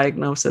have a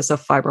diagnosis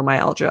of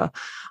fibromyalgia.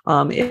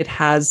 It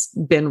has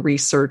been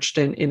researched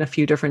in a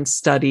few different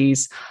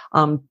studies,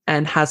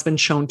 and has been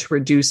shown to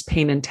reduce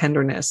pain and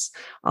tenderness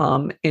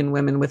in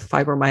women with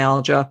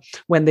fibromyalgia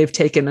when they've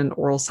taken an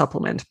oral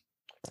supplement.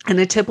 And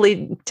it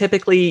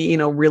typically,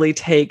 really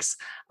takes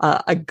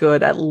a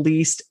good at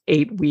least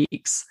 8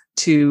 weeks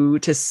to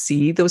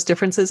see those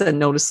differences and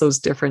notice those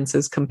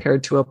differences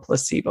compared to a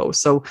placebo.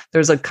 So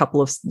there's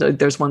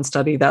one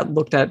study that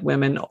looked at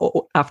women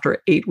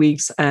after 8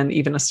 weeks, and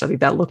even a study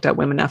that looked at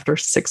women after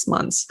 6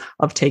 months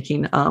of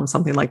taking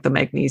something like the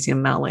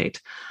magnesium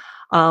malate.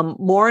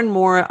 More and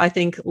more, I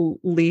think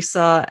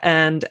Lisa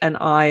and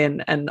I,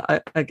 and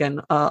again,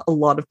 a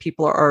lot of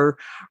people are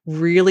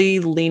really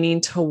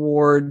leaning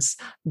towards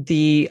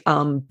the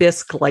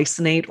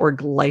bisglycinate or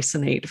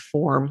glycinate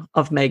form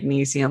of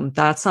magnesium.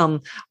 That's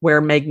where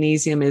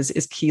magnesium is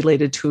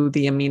chelated to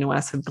the amino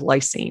acid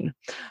glycine.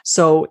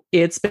 So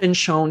it's been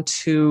shown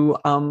to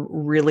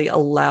really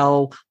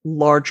allow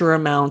larger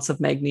amounts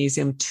of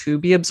magnesium to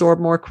be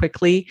absorbed more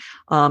quickly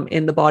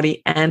in the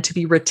body, and to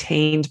be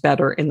retained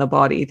better in the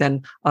body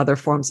than other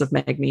forms of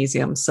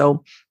magnesium.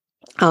 So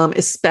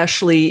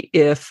especially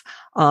if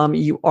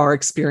you are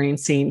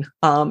experiencing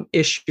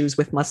issues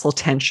with muscle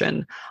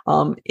tension.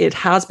 It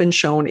has been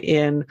shown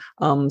in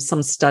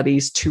some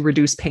studies to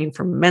reduce pain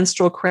from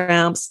menstrual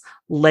cramps,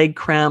 leg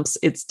cramps.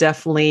 It's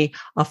definitely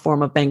a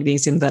form of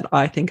magnesium that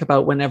I think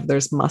about whenever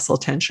there's muscle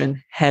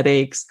tension,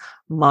 headaches,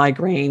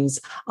 migraines.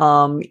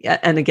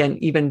 And again,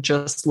 even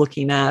just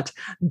looking at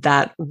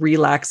that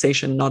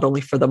relaxation, not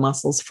only for the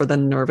muscles, for the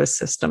nervous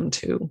system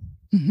too.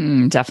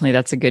 Mm-hmm. Definitely.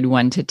 That's a good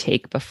one to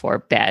take before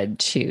bed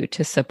to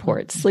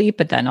support sleep,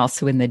 but then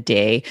also in the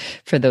day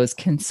for those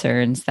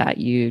concerns that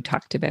you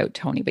talked about,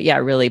 Toni. But yeah,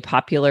 really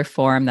popular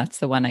form. That's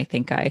the one I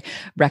think I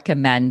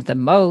recommend the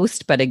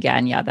most. But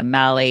again, yeah, the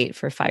malate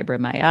for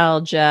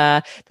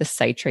fibromyalgia, the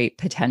citrate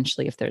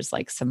potentially if there's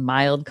like some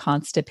mild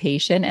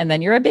constipation. And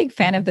then you're a big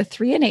fan of the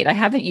threonate. I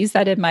haven't used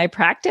that in my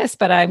practice,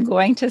 but I'm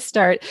going to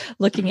start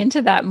looking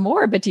into that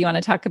more. But do you want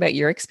to talk about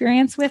your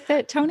experience with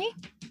it, Toni?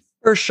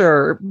 For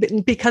sure,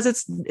 because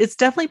it's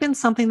definitely been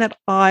something that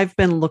I've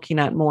been looking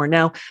at more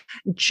now.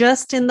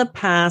 Just in the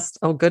past,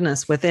 oh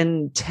goodness,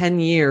 within 10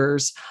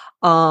 years,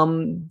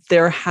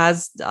 there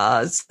has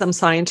some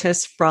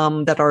scientists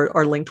that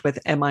are linked with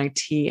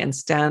MIT and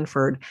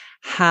Stanford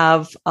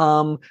have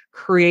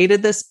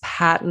created this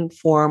patent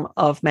form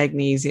of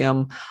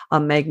magnesium,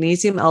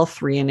 magnesium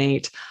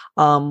L-threonate.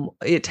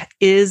 It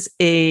is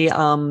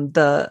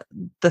the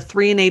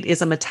threonate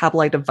is a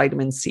metabolite of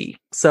vitamin C.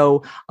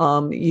 So,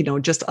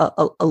 just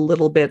a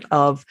little bit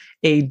of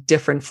a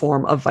different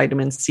form of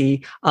vitamin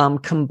C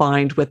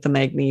combined with the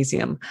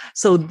magnesium.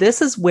 So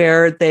this is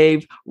where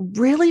they've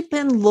really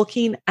been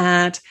looking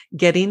at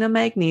getting a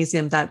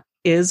magnesium that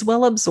is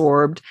well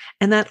absorbed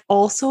and that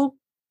also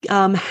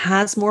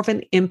has more of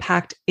an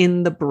impact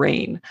in the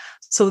brain.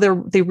 So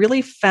they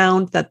really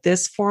found that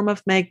this form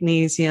of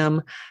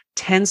magnesium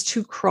tends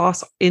to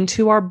cross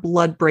into our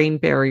blood-brain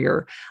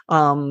barrier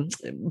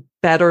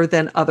better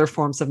than other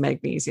forms of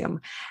magnesium.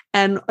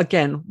 And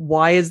again,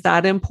 why is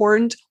that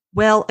important?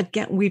 Well,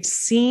 again, we've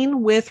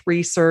seen with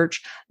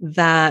research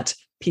that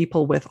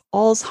people with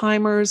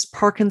Alzheimer's,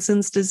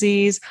 Parkinson's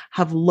disease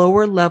have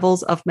lower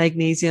levels of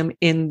magnesium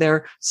in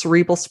their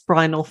cerebral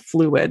spinal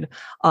fluid.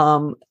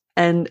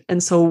 And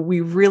so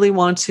we really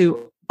want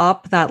to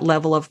up that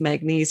level of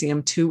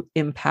magnesium to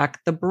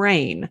impact the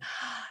brain.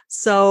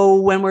 So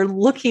when we're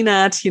looking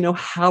at,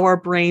 how our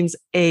brains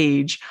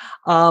age,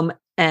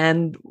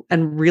 and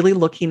really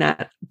looking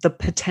at the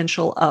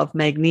potential of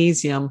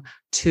magnesium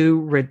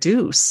to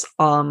reduce,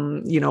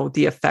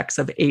 the effects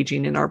of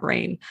aging in our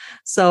brain.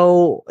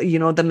 So,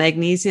 the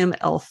magnesium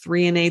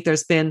L-threonate,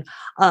 there's been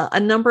a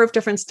number of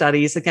different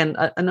studies, again,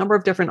 a number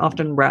of different,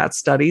 often rat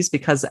studies,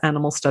 because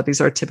animal studies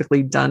are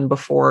typically done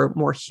before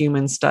more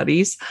human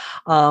studies.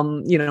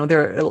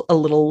 They're a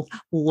little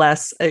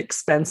less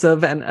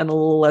expensive and a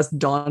little less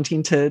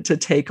daunting to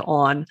take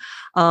on.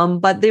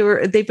 But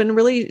they've been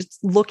really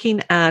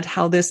looking at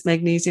how this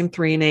magnesium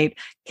threonate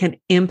can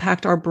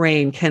impact our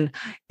brain, can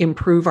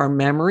improve our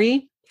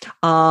memory,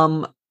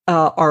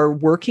 our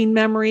working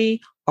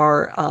memory,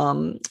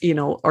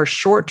 our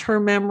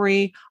short-term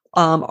memory,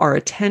 our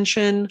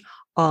attention,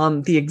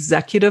 the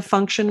executive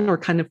function or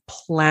kind of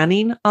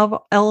planning of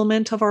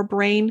element of our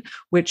brain,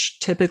 which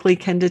typically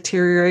can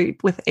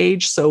deteriorate with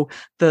age. So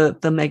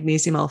the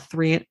magnesium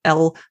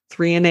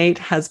L-threonate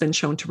has been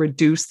shown to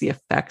reduce the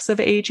effects of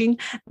aging.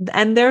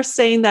 And they're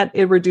saying that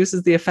it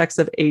reduces the effects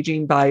of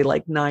aging by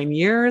like 9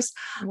 years.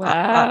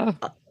 Wow.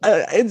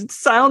 it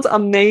sounds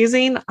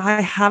amazing.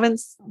 I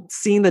haven't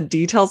seen the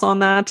details on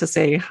that to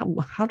say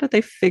how did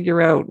they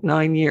figure out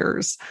 9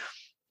 years.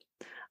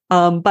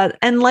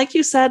 And like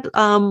you said,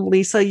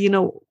 Lisa,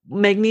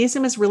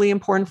 magnesium is really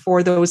important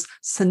for those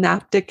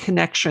synaptic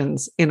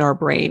connections in our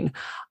brain.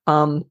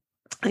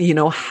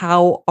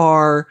 How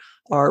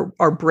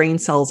our brain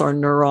cells, our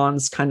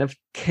neurons kind of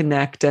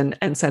connect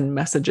and send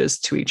messages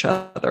to each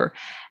other.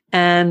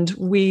 And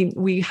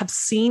we have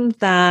seen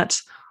that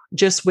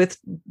just with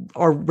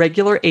our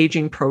regular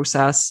aging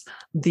process,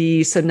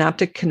 the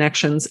synaptic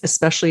connections,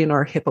 especially in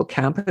our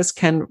hippocampus,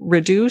 can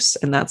reduce.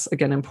 And that's,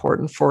 again,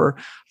 important for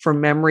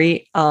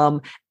memory.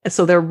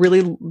 So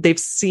they've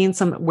seen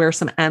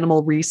some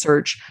animal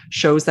research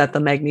shows that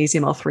the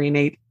magnesium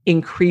L-threonate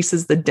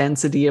increases the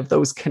density of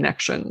those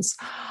connections.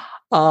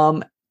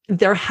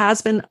 There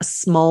has been a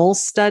small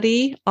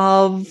study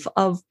of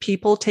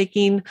people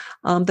taking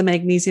the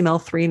magnesium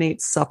L-threonate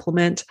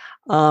supplement,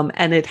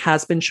 and it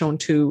has been shown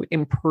to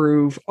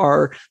improve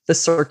the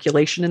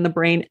circulation in the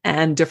brain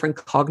and different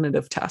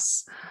cognitive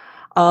tests.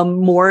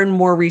 More and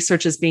more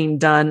research is being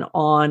done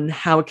on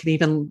how it can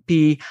even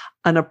be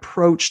an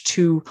approach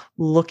to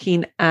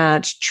looking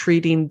at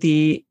treating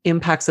the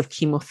impacts of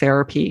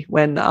chemotherapy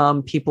when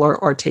people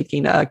are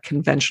taking a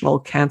conventional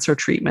cancer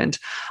treatment,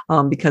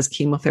 because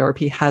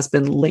chemotherapy has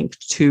been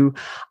linked to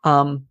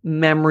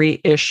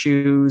memory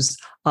issues,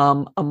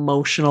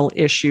 emotional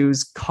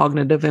issues,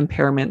 cognitive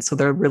impairment. So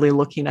they're really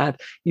looking at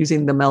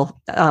using the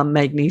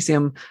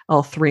magnesium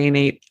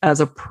L-threonate as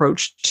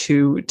approach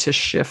to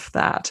shift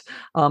that,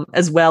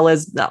 as well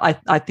as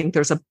I think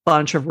there's a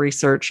bunch of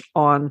research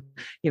on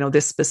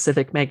this specific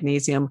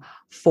magnesium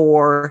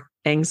for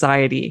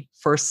anxiety,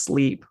 for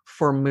sleep,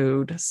 for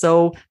mood.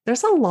 So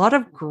there's a lot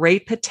of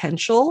great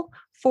potential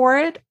for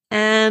it.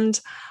 And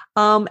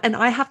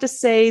I have to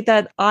say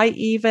that I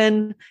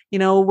even,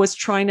 was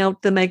trying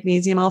out the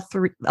magnesium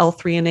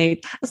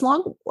L-threonate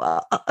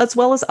as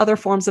well as other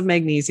forms of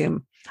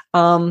magnesium,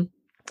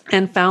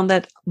 and found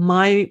that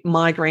my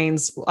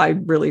migraines, I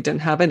really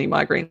didn't have any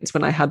migraines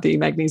when I had the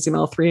magnesium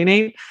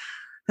L-threonate.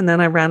 And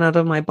then I ran out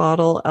of my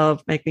bottle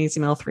of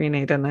magnesium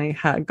L-threonate and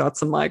I got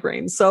some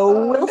migraines.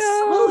 So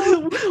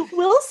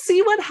we'll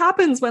see what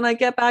happens when I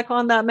get back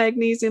on that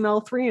magnesium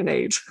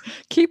L-threonate.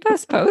 Keep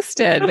us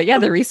posted. But yeah,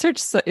 the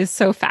research is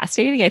so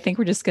fascinating. I think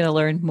we're just going to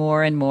learn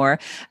more and more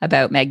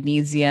about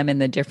magnesium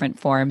and the different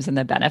forms and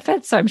the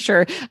benefits. So I'm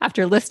sure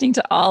after listening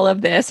to all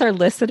of this, our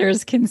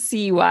listeners can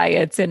see why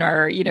it's in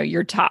our,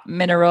 your top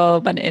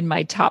mineral, but in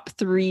my top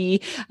 3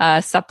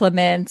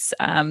 supplements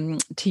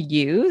to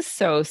use.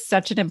 So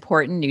such an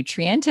important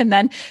nutrient. And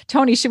then,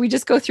 Toni, should we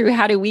just go through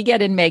how do we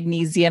get in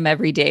magnesium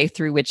every day,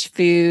 through which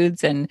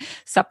foods and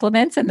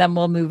supplements, and then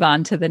we'll move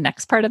on to the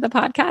next part of the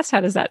podcast? How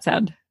does that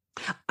sound?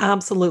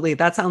 Absolutely.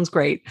 That sounds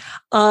great.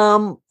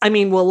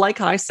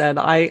 Like I said,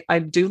 I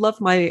do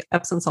love my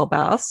Epsom salt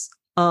baths.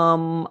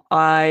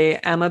 I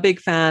am a big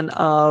fan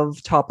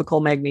of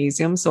topical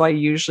magnesium. So I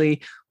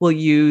usually will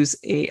use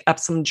a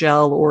Epsom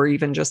gel or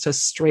even just a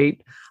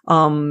straight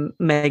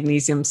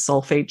magnesium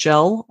sulfate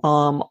gel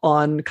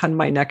on kind of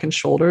my neck and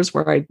shoulders,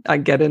 where I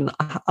get in,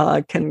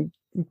 can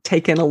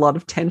take in a lot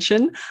of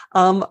tension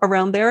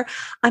around there.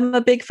 I'm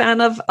a big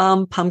fan of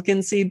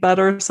pumpkin seed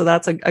butter. So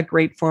that's a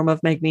great form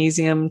of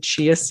magnesium,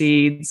 chia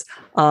seeds,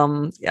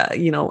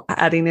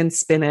 adding in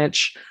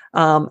spinach.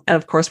 And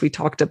of course, we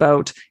talked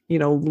about,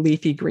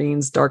 leafy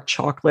greens, dark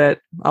chocolate,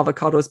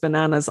 avocados,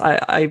 bananas.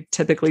 I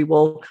typically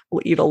will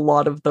eat a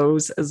lot of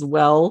those as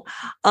well.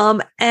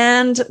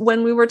 And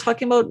when we were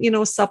talking about,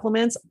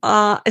 supplements,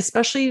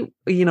 especially,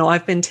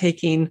 I've been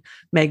taking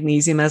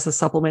magnesium as a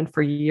supplement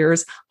for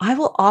years. I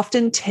will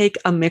often take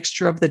a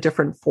mixture of the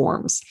different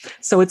forms.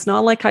 So it's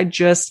not like I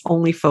just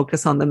only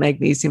focus on the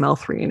magnesium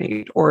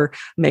L-threonate or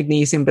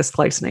magnesium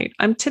bisglycinate.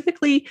 I'm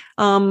typically,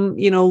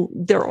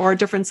 there are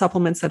different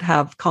supplements that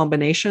have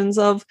combinations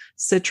of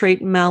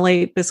citrate, malate,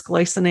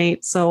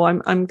 bisglycinate. So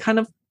I'm kind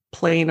of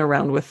playing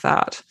around with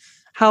that.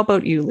 How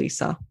about you,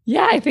 Lisa?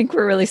 Yeah, I think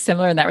we're really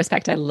similar in that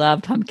respect. I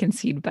love pumpkin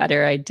seed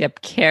butter. I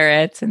dip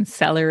carrots and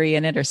celery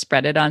in it or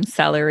spread it on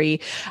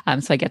celery.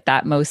 So I get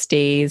that most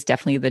days.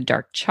 Definitely the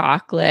dark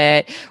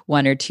chocolate,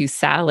 1 or 2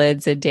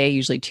 salads a day,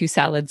 usually 2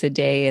 salads a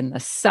day in the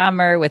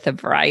summer with a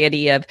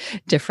variety of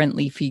different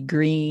leafy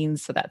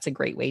greens. So that's a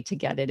great way to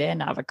get it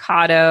in.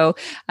 Avocado,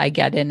 I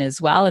get in as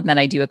well. And then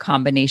I do a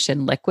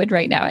combination liquid.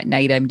 Right now at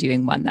night, I'm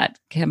doing one that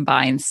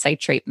combines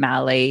citrate,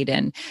 malate,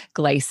 and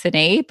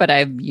glycinate, but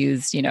I've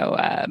used,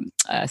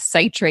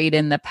 citrate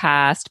in the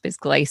past,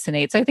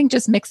 bisglycinate. So I think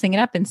just mixing it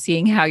up and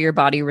seeing how your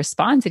body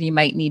responds, and you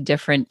might need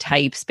different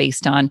types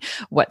based on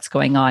what's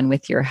going on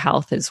with your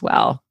health as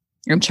well.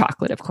 And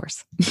chocolate, of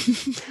course.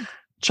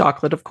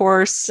 Chocolate, of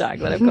course.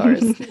 Chocolate, of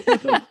course.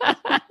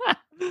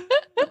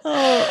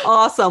 Oh,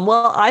 awesome.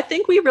 Well, I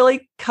think we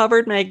really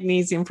covered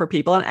magnesium for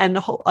people. And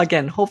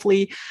again,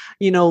 hopefully,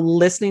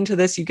 listening to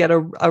this, you get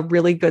a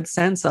really good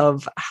sense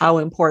of how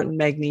important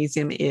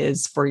magnesium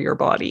is for your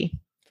body.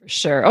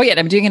 Sure. Oh, yeah. And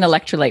I'm doing an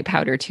electrolyte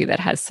powder too that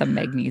has some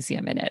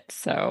magnesium in it.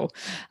 So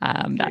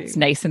that's Okay.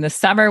 nice in the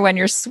summer when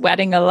you're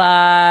sweating a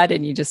lot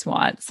and you just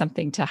want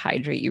something to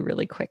hydrate you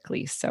really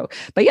quickly. So,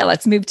 but yeah,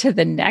 let's move to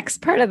the next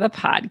part of the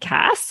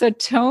podcast. So,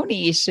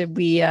 Toni, should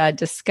we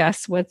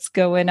discuss what's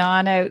going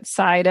on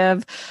outside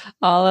of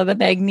all of the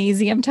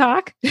magnesium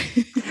talk?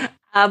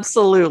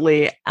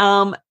 Absolutely.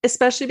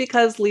 Especially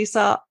because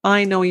Lisa,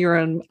 I know you're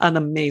an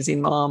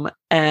amazing mom,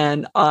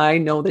 and I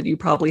know that you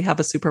probably have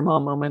a super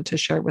mom moment to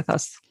share with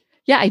us.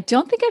 Yeah, I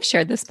don't think I've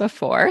shared this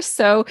before.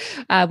 So,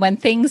 when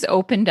things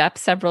opened up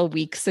several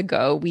weeks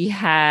ago, we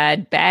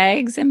had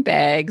bags and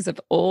bags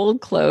of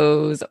old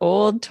clothes,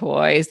 old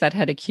toys that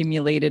had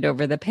accumulated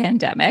over the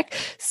pandemic.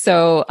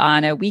 So,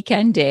 on a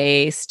weekend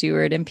day,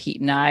 Stuart and Pete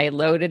and I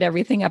loaded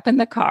everything up in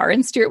the car.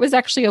 And Stuart was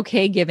actually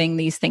okay giving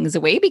these things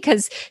away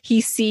because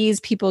he sees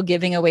people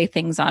giving away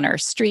things on our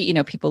street. You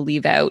know, people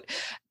leave out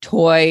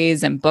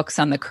toys and books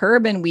on the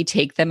curb, and we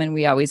take them, and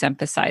we always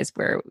emphasize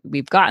where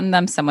we've gotten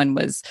them. Someone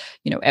was,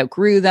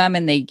 outgrew them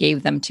and they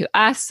gave them to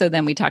us. So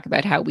then we talk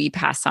about how we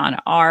pass on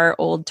our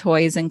old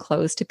toys and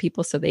clothes to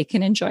people so they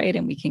can enjoy it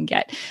and we can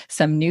get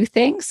some new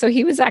things. So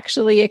he was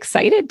actually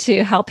excited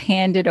to help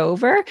hand it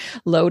over,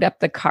 load up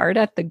the cart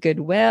at the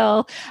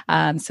Goodwill.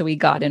 So we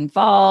got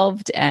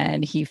involved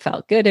and he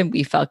felt good and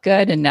we felt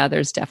good. And now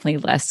there's definitely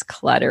less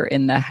clutter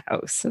in the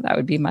house. So that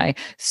would be my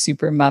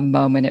super mom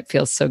moment. It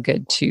feels so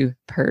good to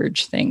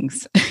purge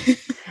things.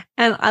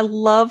 And I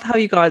love how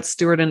you got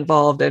Stuart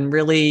involved and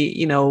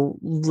really,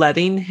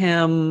 letting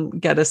him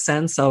get a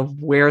sense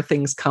of where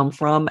things come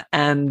from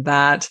and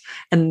that,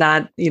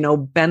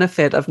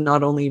 benefit of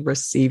not only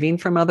receiving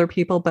from other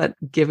people, but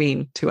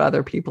giving to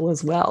other people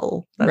as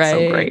well. That's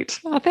so great.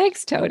 Well,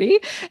 thanks, Toni.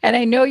 And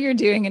I know you're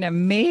doing an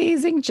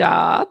amazing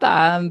job,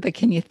 but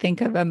can you think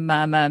of a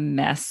mama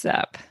mess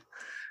up?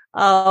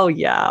 Oh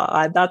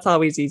yeah, that's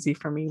always easy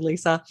for me,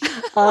 Lisa.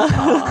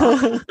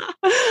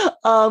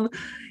 Um,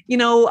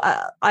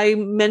 I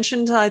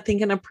mentioned, I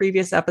think in a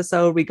previous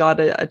episode, we got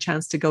a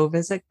chance to go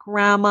visit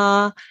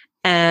grandma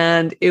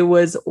and it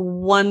was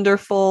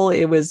wonderful.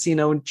 It was,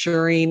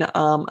 during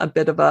a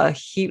bit of a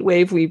heat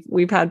wave.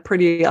 We've had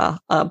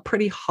a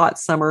pretty hot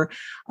summer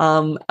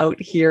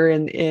out here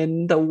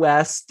in the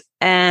West.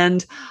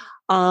 And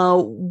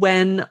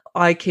when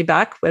we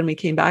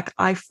came back,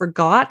 I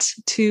forgot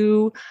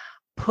to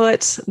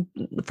put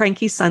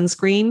Frankie's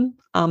sunscreen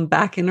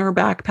back in her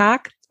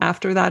backpack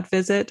after that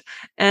visit.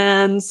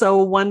 And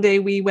so one day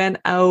we went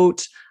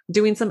out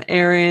doing some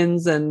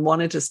errands and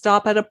wanted to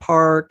stop at a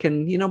park.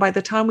 And, by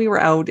the time we were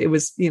out, it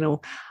was,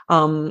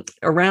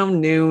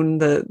 around noon.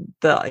 The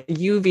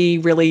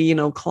UV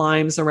really,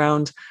 climbs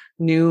around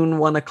noon,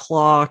 1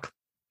 o'clock.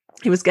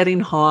 It was getting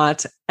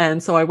hot.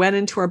 And so I went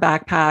into her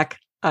backpack.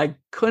 I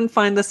couldn't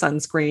find the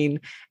sunscreen.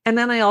 And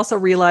then I also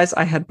realized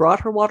I had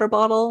brought her water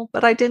bottle,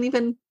 but I didn't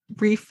even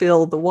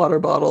refill the water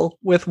bottle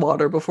with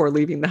water before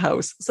leaving the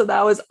house. So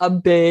that was a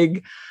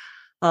big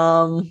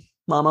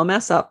mama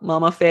mess up,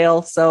 mama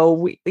fail. So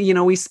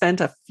we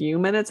spent a few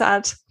minutes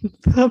at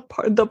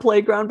the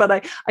playground, but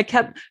I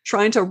kept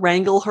trying to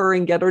wrangle her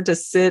and get her to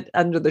sit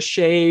under the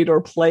shade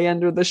or play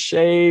under the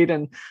shade.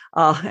 And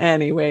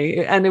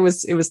anyway, and it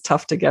was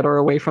tough to get her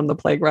away from the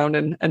playground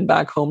and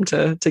back home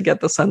to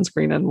get the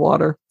sunscreen and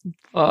water.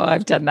 Oh,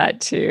 I've done that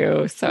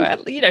too. So,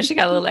 she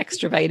got a little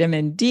extra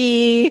vitamin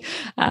D.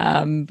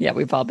 Yeah,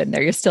 we've all been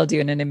there. You're still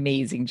doing an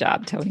amazing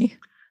job, Toni.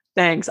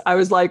 Thanks. I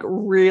was like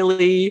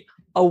really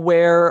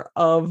aware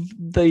of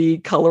the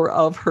color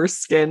of her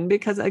skin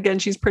because again,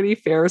 she's pretty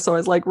fair. So I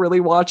was like really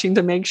watching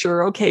to make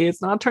sure, okay,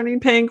 it's not turning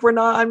pink.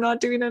 I'm not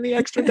doing any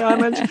extra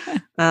damage.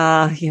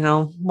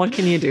 What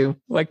can you do?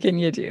 What can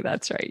you do?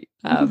 That's right.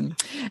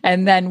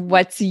 And then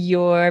what's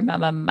your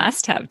mama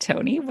must have,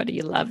 Toni? What are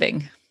you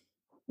loving?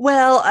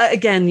 Well,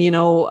 again,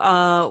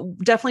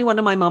 definitely one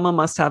of my mama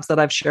must-haves that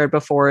I've shared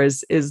before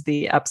is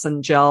the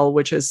Epsom gel,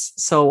 which is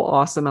so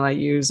awesome. And I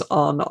use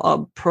on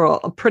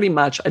pretty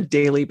much a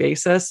daily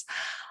basis.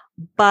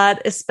 But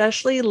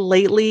especially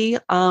lately,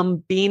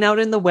 being out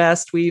in the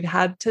West, we've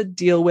had to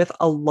deal with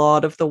a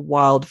lot of the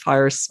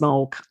wildfire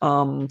smoke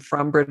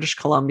from British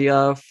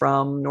Columbia,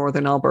 from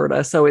Northern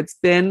Alberta. So it's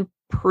been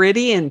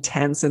pretty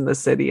intense in the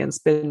city and it's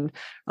been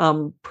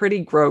pretty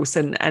gross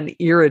and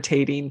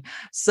irritating.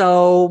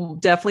 So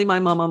definitely my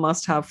mama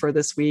must have for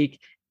this week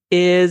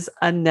is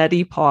a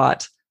neti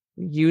pot.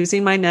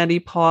 Using my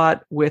neti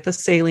pot with a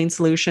saline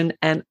solution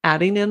and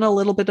adding in a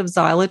little bit of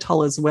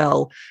xylitol as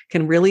well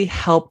can really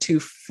help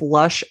to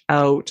flush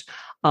out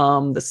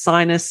the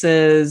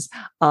sinuses,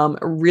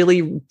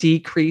 really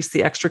decrease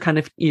the extra kind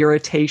of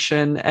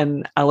irritation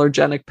and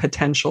allergenic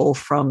potential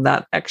from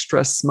that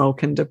extra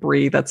smoke and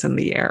debris that's in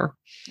the air.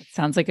 It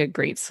sounds like a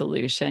great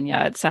solution.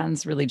 Yeah, it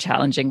sounds really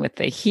challenging with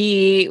the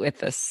heat, with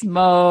the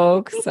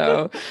smoke.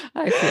 So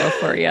I feel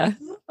for you.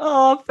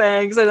 Oh,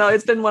 thanks. I know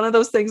it's been one of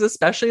those things,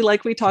 especially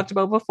like we talked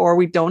about before.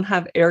 We don't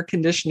have air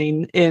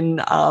conditioning and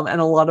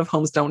a lot of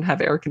homes don't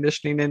have air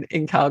conditioning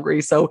in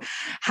Calgary. So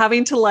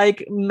having to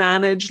like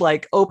manage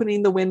like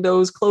opening the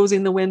windows,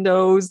 closing the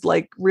windows,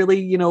 like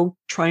really,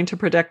 trying to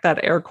protect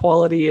that air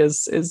quality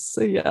is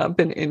yeah,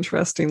 been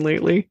interesting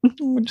lately.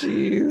 Oh,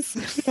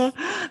 geez.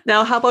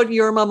 Now, how about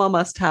your mama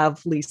must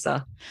have,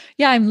 Lisa?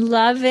 Yeah, I'm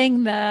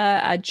loving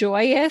the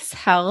Joyous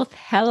Health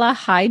Hella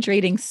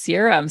Hydrating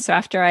Serum. So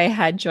after I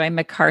had Joy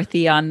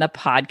McCarthy on the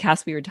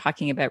podcast, we were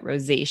talking about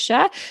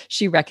rosacea.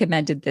 She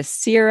recommended this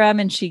serum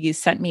and she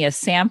sent me a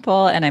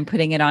sample, and I'm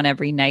putting it on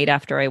every night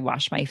after I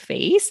wash my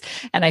face.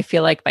 And I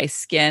feel like my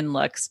skin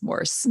looks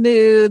more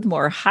smooth,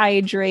 more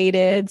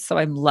hydrated. So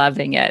I'm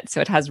loving it.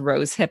 So it has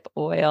rosehip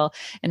oil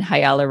and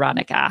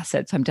hyaluronic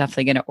acid. So I'm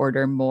definitely going to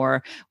order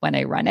more when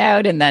I run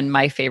out. And then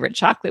my favorite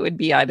chocolate would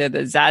be either the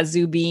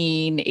Zazu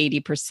Bean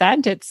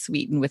 80%, it's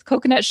sweetened with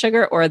coconut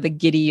sugar, or the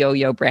Giddy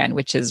Yo-Yo brand,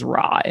 which is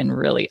raw and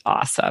really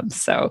awesome.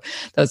 So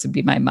those would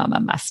be my mama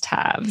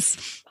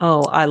must-haves.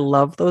 Oh, I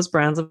love those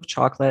brands of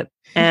chocolate.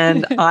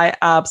 And I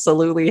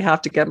absolutely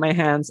have to get my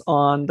hands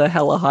on the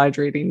Hella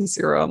Hydrating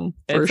Serum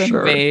for It's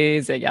sure.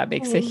 amazing. Yeah, it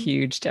makes a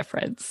huge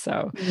difference.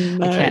 So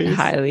Nice.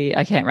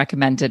 I can't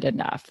recommend it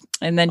enough.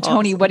 And then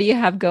Toni, Awesome. what do you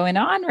have going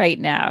on right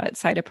now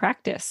outside of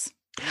practice?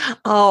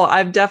 Oh,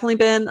 I've definitely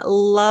been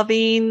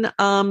loving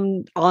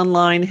online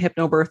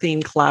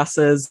hypnobirthing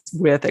classes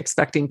with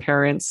expecting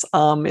parents.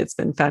 It's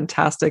been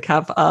fantastic.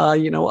 Have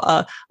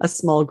a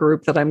small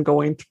group that I'm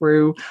going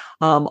through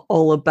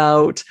all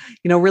about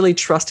really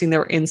trusting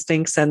their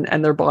instincts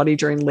and their body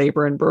during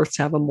labor and birth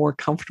to have a more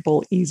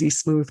comfortable, easy,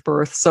 smooth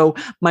birth. So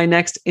my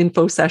next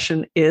info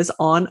session is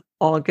on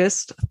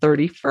August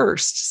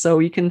 31st. So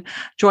you can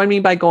join me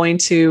by going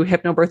to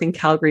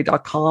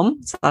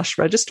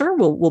hypnobirthingcalgary.com/register.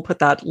 We'll put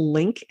that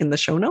link in the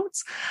show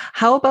notes.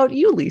 How about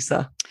you,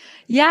 Lisa?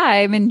 Yeah,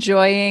 I'm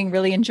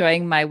really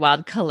enjoying my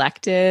Wild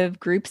Collective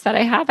groups that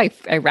I have. I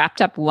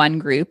wrapped up one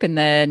group, and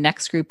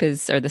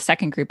the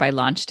second group I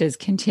launched is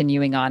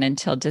continuing on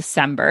until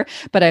December,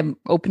 but I'm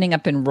opening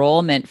up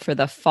enrollment for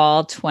the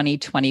fall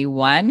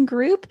 2021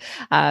 group.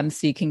 So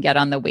you can get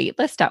on the wait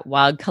list at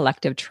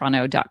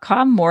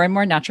wildcollectivetoronto.com. More and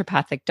more naturopathic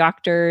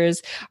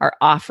doctors are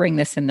offering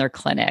this in their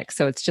clinic.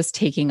 So it's just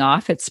taking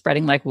off. It's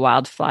spreading like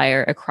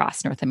wildfire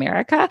across North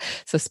America.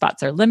 So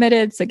spots are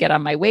limited. So get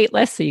on my wait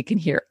list so you can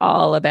hear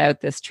all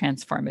about this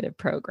transformative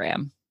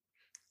program.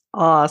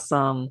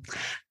 Awesome.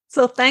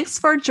 So thanks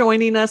for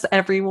joining us,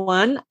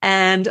 everyone.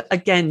 And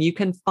again, you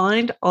can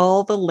find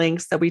all the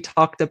links that we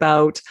talked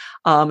about,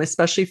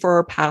 especially for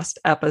our past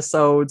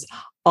episodes,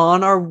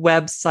 on our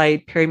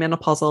website,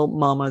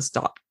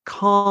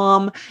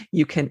 perimenopausalmamas.com.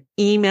 You can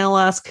email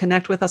us,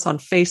 connect with us on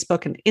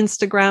Facebook and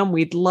Instagram.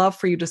 We'd love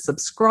for you to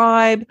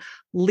subscribe,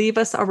 leave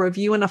us a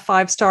review and a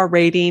 5-star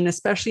rating,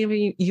 especially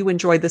if you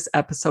enjoyed this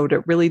episode.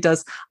 It really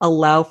does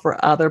allow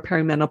for other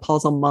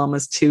perimenopausal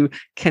mamas to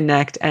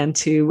connect and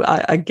to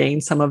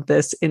gain some of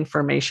this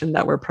information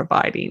that we're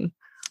providing.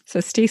 So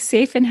stay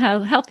safe and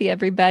healthy,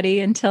 everybody.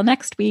 Until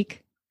next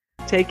week.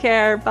 Take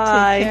care.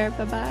 Bye. Take care.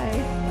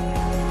 Bye-bye.